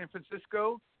San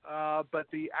Francisco, but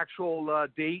the actual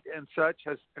date and such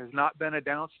has not been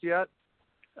announced yet.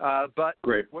 But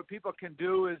Great. What people can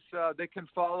do is they can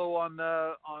follow on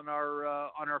our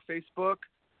Facebook,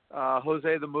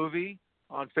 Jose the Movie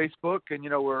on Facebook, and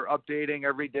we're updating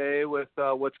every day with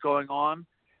what's going on,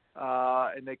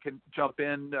 and they can jump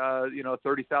in.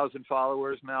 30,000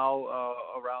 followers now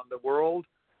around the world.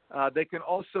 They can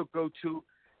also go to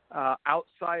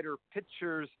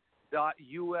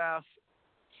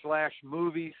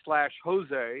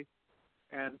outsiderpictures.us/movie/Jose,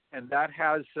 and that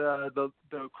has the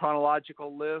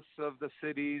chronological list of the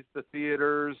cities, the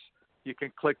theaters. You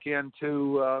can click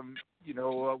into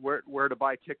where to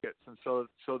buy tickets, and so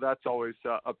that's always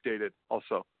updated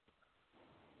also.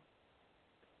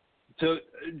 So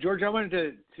George, I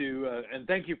wanted to and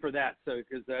thank you for that. So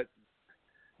because that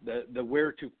the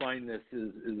where to find this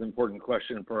is an important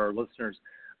question for our listeners.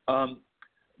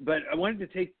 But I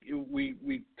wanted to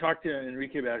we talked to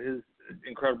Enrique about his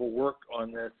incredible work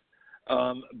on this,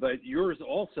 but yours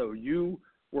also. You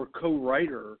were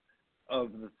co-writer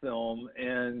of the film,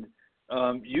 and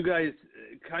you guys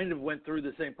kind of went through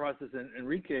the same process that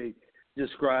Enrique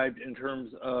described in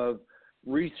terms of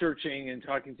researching and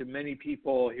talking to many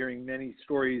people, hearing many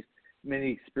stories, many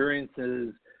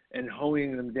experiences, and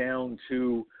honing them down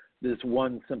to this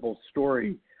one simple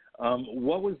story.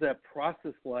 What was that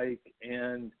process like,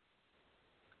 and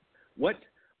what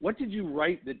did you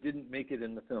write that didn't make it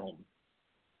in the film?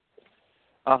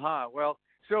 Well,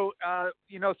 so so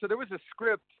there was a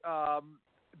script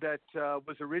that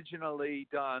was originally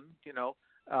done,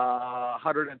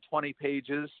 120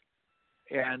 pages,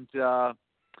 and the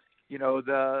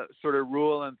sort of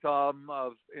rule and thumb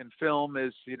in film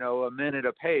is a minute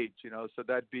a page, so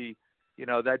that'd be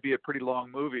a pretty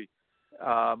long movie.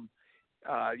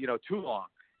 Too long.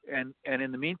 And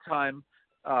in the meantime,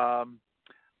 our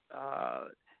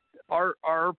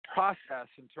process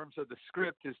in terms of the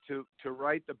script is to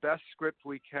write the best script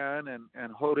we can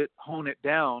and hone it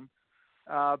down,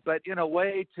 but in a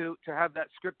way to have that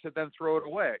script to then throw it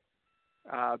away,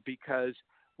 because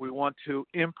we want to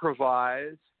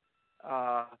improvise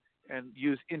and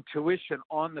use intuition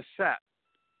on the set.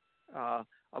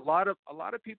 A lot of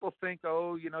people think,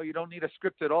 you don't need a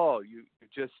script at all. You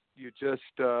just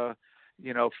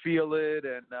feel it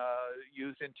and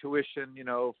use intuition,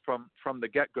 from the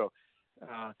get-go.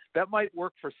 That might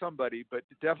work for somebody, but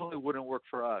it definitely wouldn't work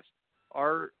for us.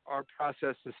 Our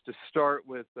process is to start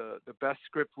with the best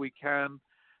script we can.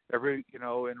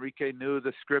 Enrique knew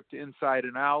the script inside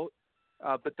and out,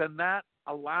 but then that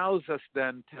allows us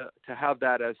then to have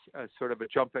that as sort of a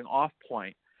jumping off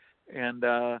point. And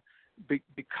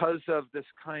because of this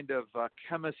kind of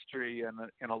chemistry and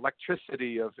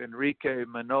electricity of Enrique,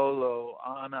 Manolo,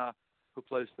 Ana, who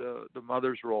plays the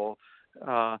mother's role,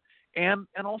 and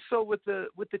also with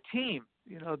the team,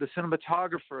 the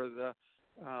cinematographer,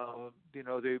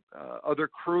 the other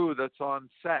crew that's on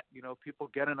set. People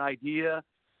get an idea,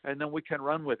 and then we can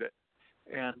run with it.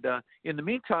 And in the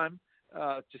meantime,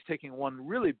 just taking one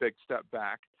really big step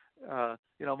back,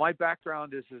 my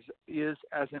background is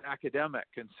as an academic,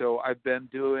 and so I've been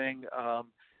doing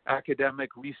academic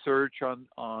research on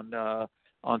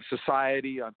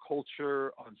society, on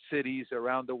culture, on cities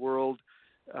around the world,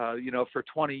 for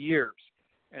 20 years.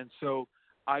 And so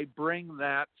I bring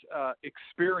that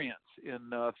experience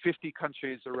in 50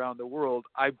 countries around the world.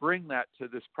 I bring that to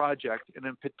this project, and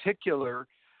in particular,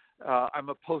 I'm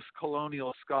a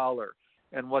post-colonial scholar.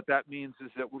 And what that means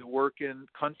is that we work in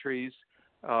countries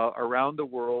around the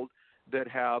world that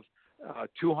have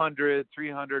 200,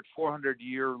 300,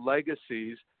 400-year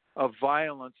legacies of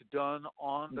violence done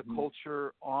on the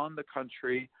culture, on the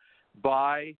country,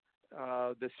 by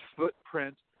this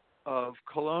footprint of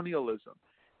colonialism.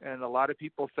 And a lot of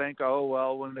people think, oh,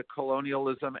 well, when the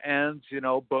colonialism ends,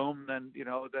 boom, then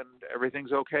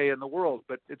everything's okay in the world.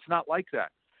 But it's not like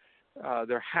that.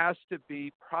 There has to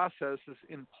be processes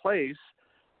in place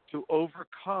to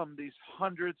overcome these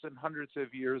hundreds and hundreds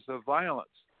of years of violence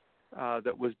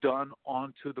that was done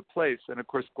onto the place. And of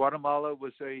course, Guatemala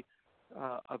was a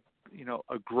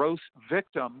gross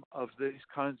victim of these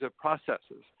kinds of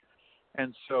processes.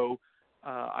 And so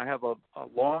I have a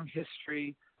long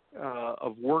history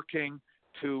of working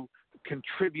to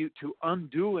contribute to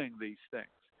undoing these things.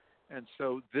 And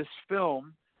so this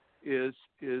film is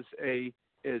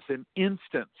an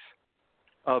instance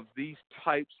of these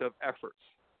types of efforts.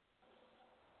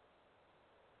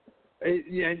 And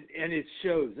it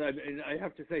shows. I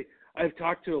have to say, I've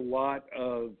talked to a lot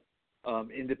of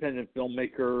independent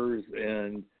filmmakers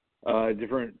and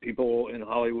different people in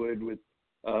Hollywood with,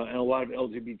 and a lot of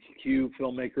LGBTQ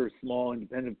filmmakers, small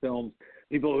independent films,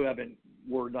 people who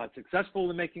were not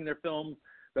successful in making their films,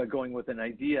 but going with an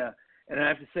idea. And I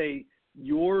have to say,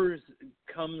 yours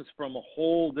comes from a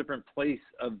whole different place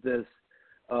of this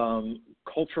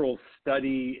cultural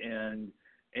study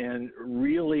and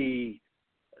really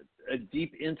a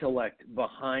deep intellect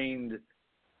behind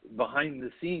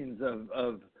the scenes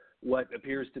of what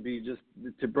appears to be, just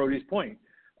to Brody's point,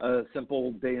 a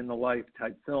simple day in the life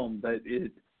type film, but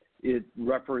it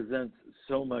represents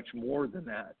so much more than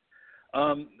that.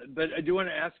 But I do want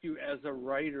to ask you, as a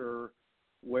writer,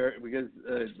 because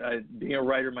being a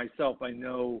writer myself, I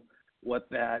know what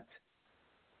that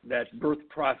birth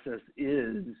process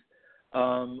is.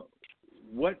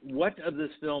 What of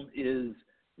this film is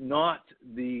not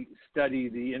the study,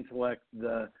 the intellect,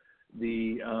 the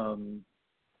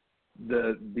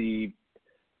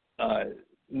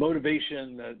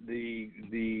motivation,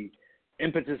 the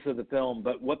impetus of the film,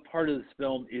 but what part of this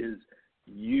film is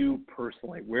you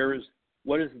personally?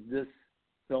 What is this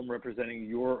film representing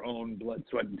your own blood,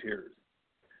 sweat, and tears?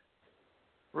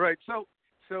 Right. So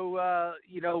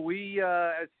we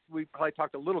as we probably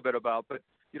talked a little bit about, but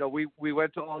we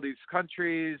went to all these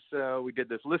countries. We did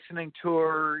this listening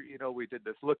tour. We did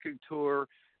this looking tour.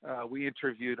 We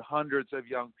interviewed hundreds of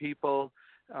young people,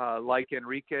 like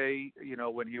Enrique.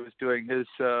 When he was doing his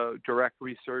direct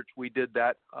research, we did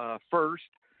that first.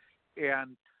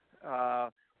 And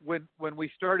when we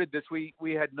started this, we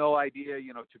had no idea,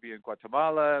 to be in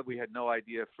Guatemala. We had no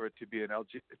idea for it to be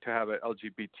to have an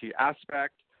LGBT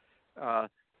aspect.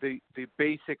 The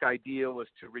basic idea was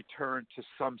to return to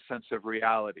some sense of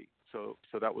reality. So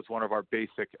that was one of our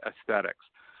basic aesthetics.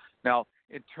 Now,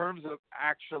 in terms of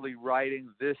actually writing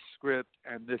this script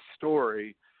and this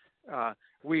story,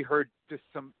 we heard just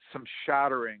some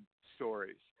shattering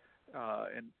stories,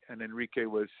 and Enrique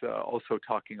was also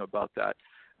talking about that.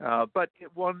 But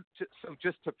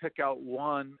just to pick out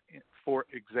one, for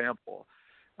example,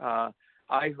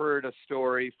 I heard a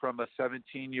story from a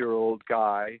 17-year-old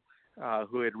guy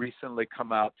who had recently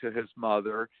come out to his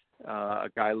mother, a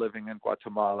guy living in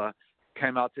Guatemala,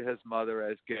 came out to his mother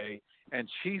as gay, and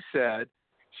she said,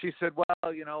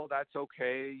 well, that's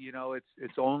okay.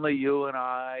 It's only you and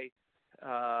I,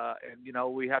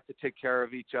 and we have to take care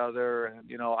of each other,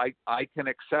 and I can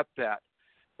accept that.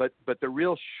 But the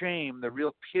real shame, the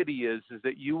real pity is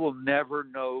that you will never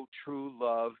know true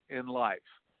love in life.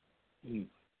 Mm.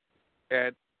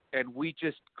 And we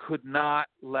just could not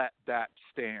let that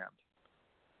stand.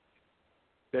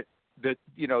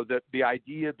 The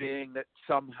idea being that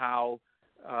somehow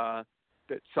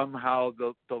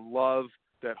the love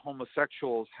that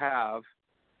homosexuals have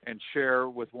and share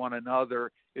with one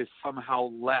another is somehow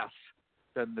less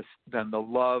than the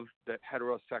love that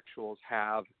heterosexuals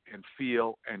have and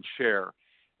feel and share,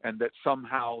 and that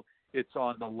somehow it's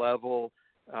on the level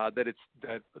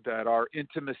that our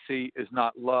intimacy is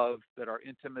not love, that our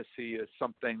intimacy is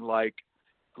something like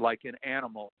an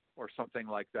animal or something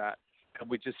like that. And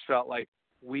we just felt like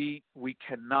we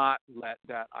cannot let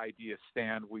that idea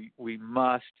stand. We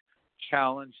must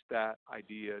challenge that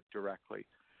idea directly.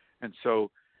 And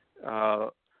so,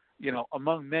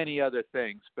 among many other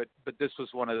things, but this was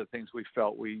one of the things we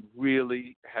felt we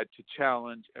really had to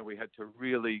challenge and we had to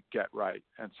really get right.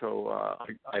 And so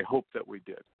I hope that we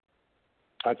did.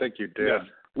 I think you did. Yeah.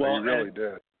 Well, you really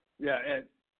did. Yeah,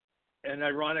 and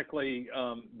ironically,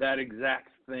 that exact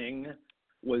thing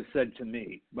was said to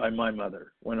me by my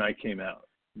mother when I came out.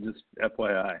 Just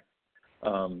FYI,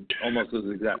 almost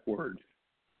those exact words.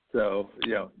 So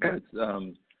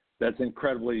that's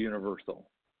incredibly universal.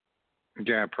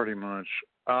 Yeah, pretty much.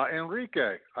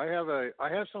 Enrique, I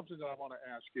have something that I want to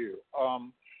ask you.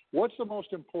 What's the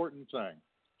most important thing,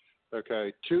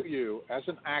 okay, to you as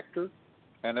an actor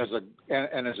and as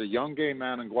a young gay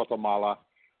man in Guatemala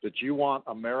that you want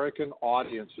American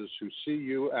audiences who see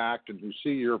you act and who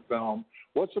see your film?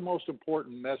 What's the most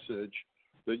important message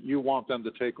that you want them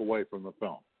to take away from the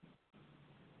film?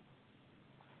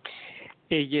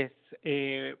 Yes,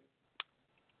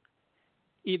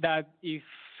 that if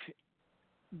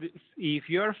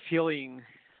you're feeling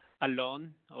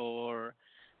alone or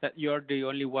that you're the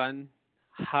only one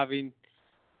having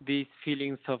these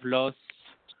feelings of loss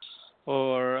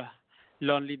or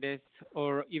loneliness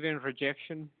or even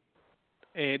rejection,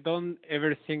 don't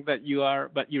ever think that you are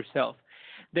but yourself.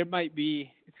 There might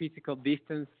be physical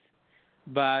distance,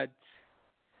 but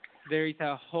there is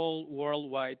a whole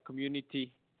worldwide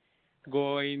community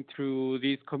going through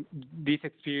these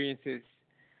experiences,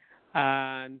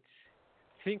 and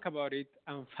think about it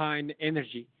and find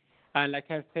energy. And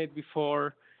like I said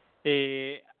before,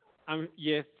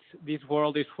 yes, this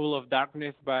world is full of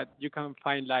darkness, but you can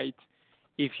find light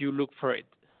if you look for it.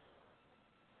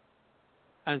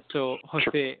 And so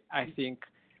José, I think,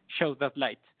 shows that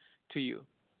light to you.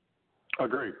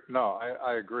 Agreed. No,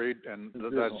 I agreed, and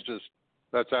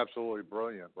that's absolutely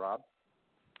brilliant, Rob.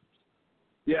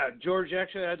 Yeah, George,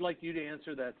 actually, I'd like you to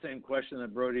answer that same question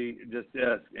that Brody just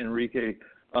asked Enrique.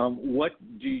 What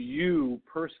do you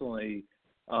personally,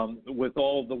 with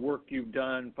all the work you've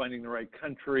done, finding the right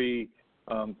country,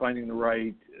 finding the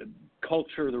right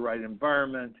culture, the right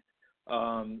environment,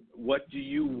 what do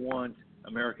you want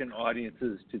American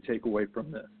audiences to take away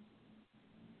from this?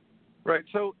 Right.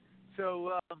 So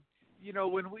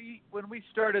when we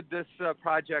started this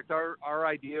project, our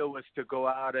idea was to go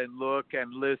out and look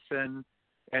and listen,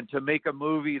 and to make a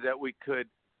movie that we could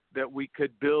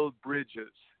build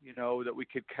bridges, that we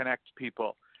could connect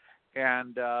people.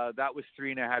 And that was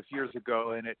 3.5 years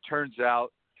ago. And it turns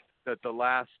out that the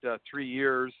last 3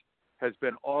 years has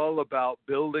been all about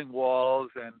building walls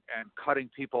and cutting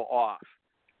people off.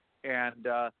 And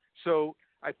so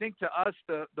I think to us,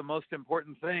 the most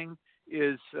important thing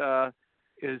is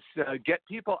get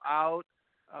people out,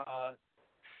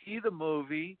 see the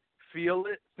movie, feel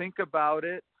it, think about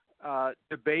it,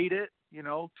 debate it,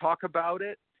 talk about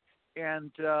it.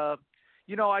 And,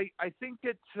 I think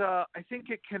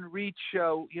it can reach,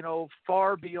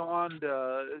 far beyond,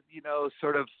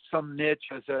 sort of some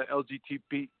niche as a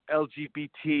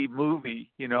LGBT movie.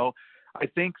 I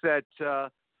think that the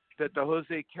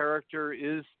José character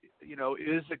is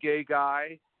a gay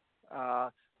guy,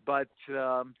 but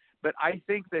I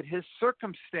think that his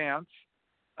circumstance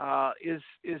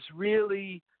is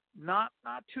really not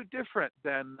too different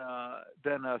than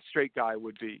a straight guy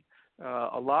would be.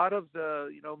 A lot of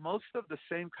most of the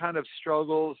same kind of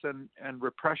struggles and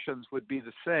repressions would be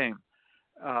the same,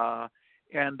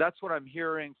 and that's what I'm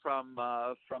hearing from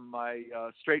my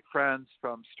straight friends,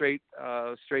 from straight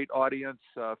audience,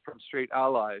 from straight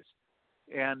allies,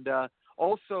 and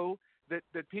also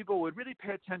that people would really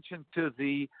pay attention to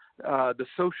the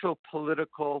social,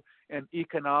 political, and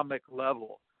economic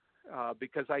level,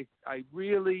 because I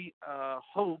really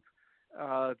hope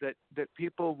that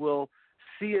people will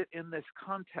see it in this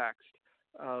context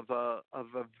of a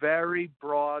very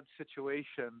broad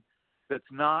situation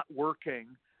that's not working,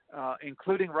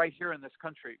 including right here in this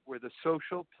country, where the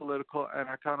social, political, and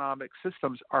economic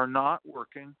systems are not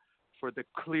working for the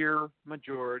clear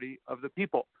majority of the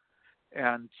people.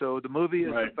 And so the movie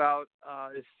is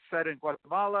is set in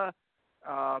Guatemala,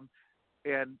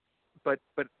 but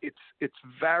it's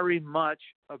very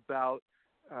much about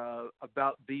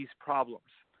these problems.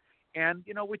 And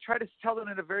we try to tell it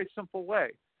in a very simple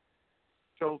way.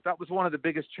 so that was one of the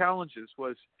biggest challenges,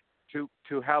 was to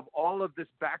have all of this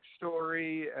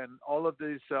backstory and all of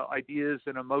these ideas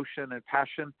and emotion and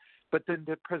passion, but then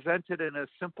to present it in a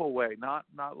simple way, not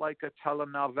like a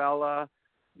telenovela,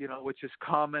 which is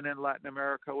common in Latin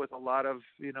America with a lot of,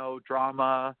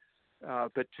 drama,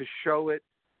 but to show it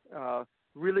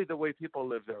really the way people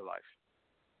live their life.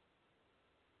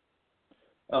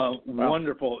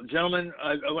 Wonderful. Gentlemen,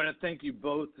 I want to thank you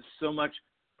both so much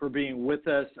for being with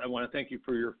us. I want to thank you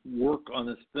for your work on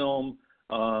this film.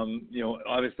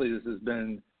 Obviously this has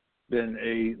been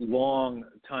a long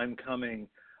time coming.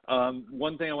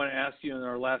 One thing I want to ask you in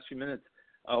our last few minutes,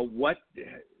 what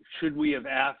should we have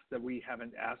asked that we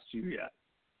haven't asked you yet?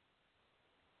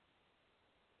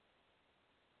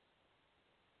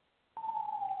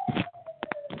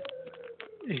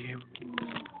 Any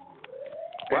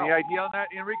idea on that,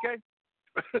 Enrique?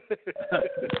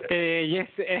 Yes,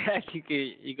 I think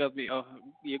you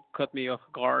caught me off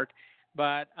guard,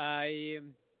 but I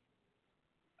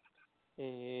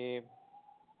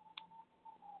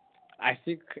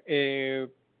think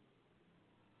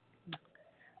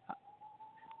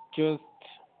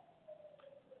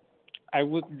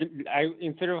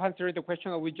instead of answering the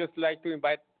question, I would just like to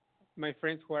invite my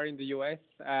friends who are in the U.S.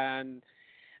 and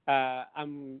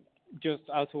I'm just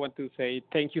also want to say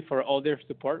thank you for all their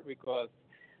support, because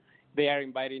they are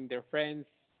inviting their friends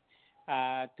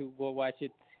to go watch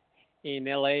it in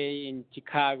LA, in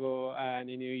Chicago, and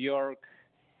in New York.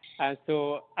 And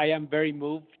so I am very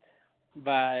moved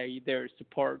by their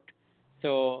support.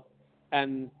 So,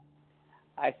 and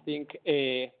I think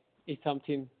it's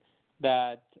something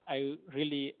that I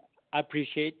really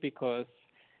appreciate, because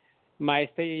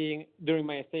during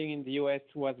my staying in the U.S.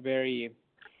 was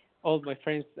all my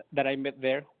friends that I met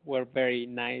there were very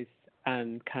nice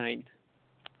and kind.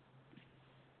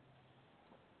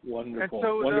 Wonderful, and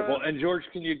so wonderful. And George,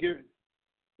 can you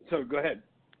so go ahead.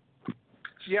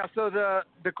 Yeah, so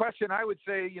the question I would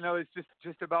say, is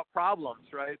just about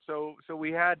problems, right? So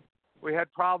we had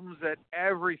problems at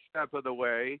every step of the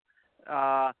way,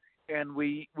 and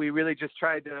we really just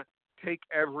tried to take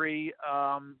every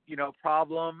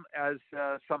problem as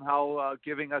somehow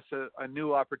giving us a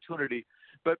new opportunity.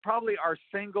 But probably our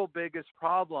single biggest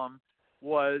problem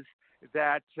was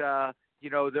that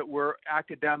that we're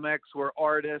academics, we're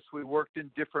artists, we worked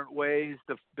in different ways.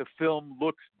 The film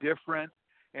looks different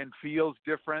and feels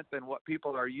different than what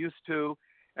people are used to.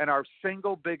 And our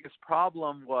single biggest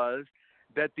problem was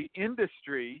that the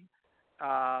industry,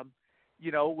 was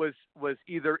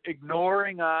either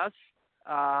ignoring us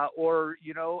or,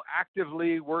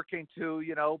 actively working to,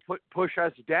 push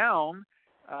us down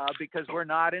because we're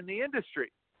not in the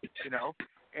industry,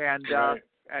 and right.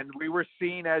 And we were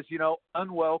seen as,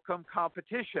 unwelcome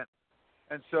competition.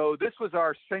 And so this was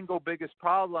our single biggest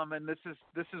problem, and this is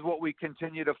what we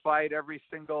continue to fight every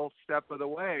single step of the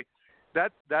way.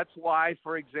 That's why,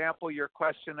 for example, your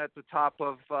question at the top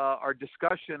of our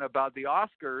discussion about the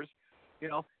Oscars,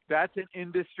 that's an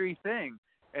industry thing,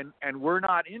 and we're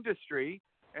not industry,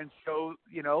 and so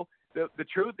the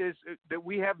truth is that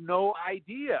we have no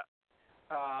idea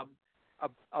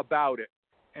about it,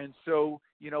 and so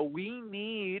we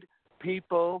need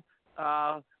people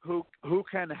who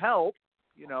can help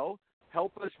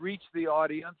us reach the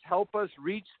audience, help us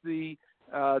reach the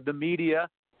media,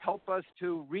 help us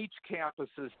to reach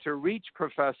campuses, to reach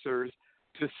professors,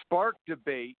 to spark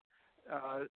debate,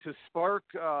 to spark,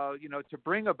 to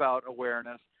bring about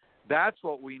awareness. That's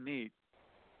what we need.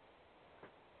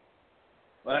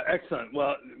 Excellent.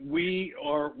 Well,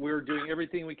 we're doing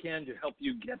everything we can to help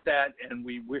you get that, and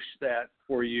we wish that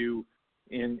for you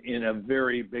in a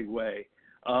very big way.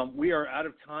 We are out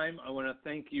of time. I want to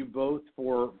thank you both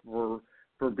for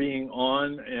being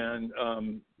on, and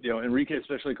Enrique,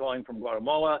 especially calling from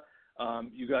Guatemala.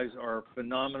 You guys are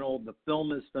phenomenal. The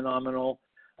film is phenomenal.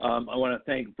 I want to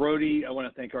thank Brody. I want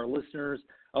to thank our listeners.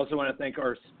 I also want to thank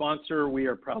our sponsor. We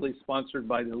are proudly sponsored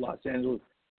by the Los Angeles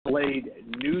Blade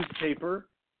newspaper,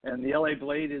 and the LA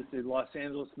Blade is the Los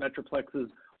Angeles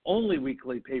Metroplex's only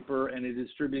weekly paper, and it is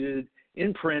distributed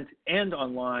in print and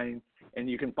online, and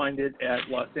you can find it at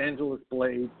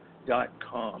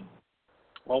losangelesblade.com.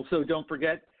 Also, don't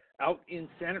forget Out in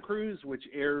Santa Cruz, which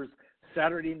airs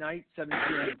Saturday night, 7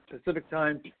 p.m. Pacific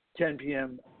time, 10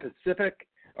 p.m.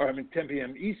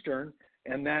 Eastern,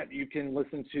 and that you can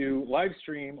listen to live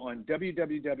stream on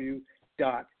www.ksco.com.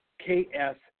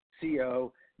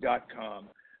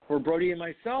 For Brody and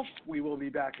myself, we will be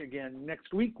back again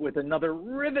next week with another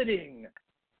riveting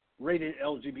Rated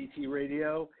LGBT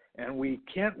Radio, and we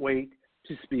can't wait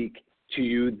to speak to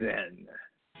you then.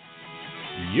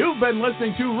 You've been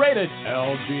listening to Rated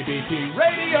LGBT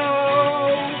Radio.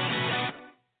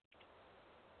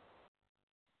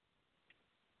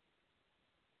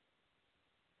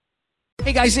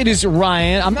 Hey guys, it is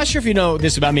Ryan. I'm not sure if you know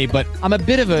this about me, but I'm a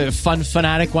bit of a fun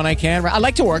fanatic when I can. I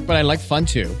like to work, but I like fun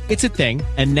too. It's a thing.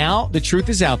 And now the truth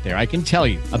is out there. I can tell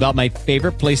you about my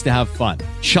favorite place to have fun.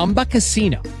 Chumba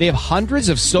Casino. They have hundreds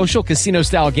of social casino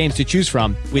style games to choose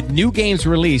from with new games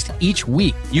released each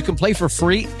week. You can play for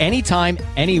free anytime,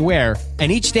 anywhere.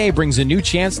 And each day brings a new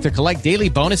chance to collect daily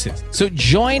bonuses. So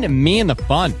join me in the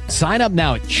fun. Sign up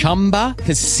now at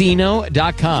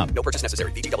ChumbaCasino.com. No purchase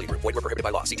necessary. VGW Group. Void where prohibited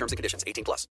by law. See terms and conditions.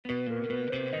 18+.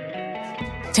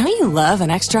 Don't you love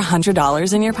an extra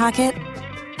 $100 in your pocket?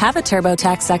 Have a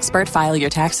TurboTax expert file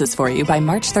your taxes for you by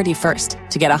March 31st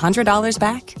to get $100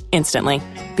 back instantly.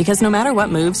 Because no matter what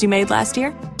moves you made last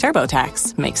year,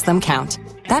 TurboTax makes them count.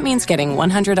 That means getting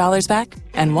 $100 back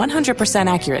and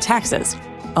 100% accurate taxes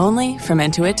only from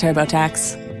Intuit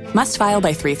TurboTax. Must file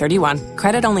by 3/31.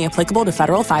 Credit only applicable to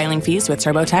federal filing fees with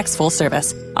TurboTax full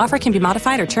service. Offer can be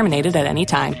modified or terminated at any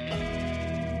time.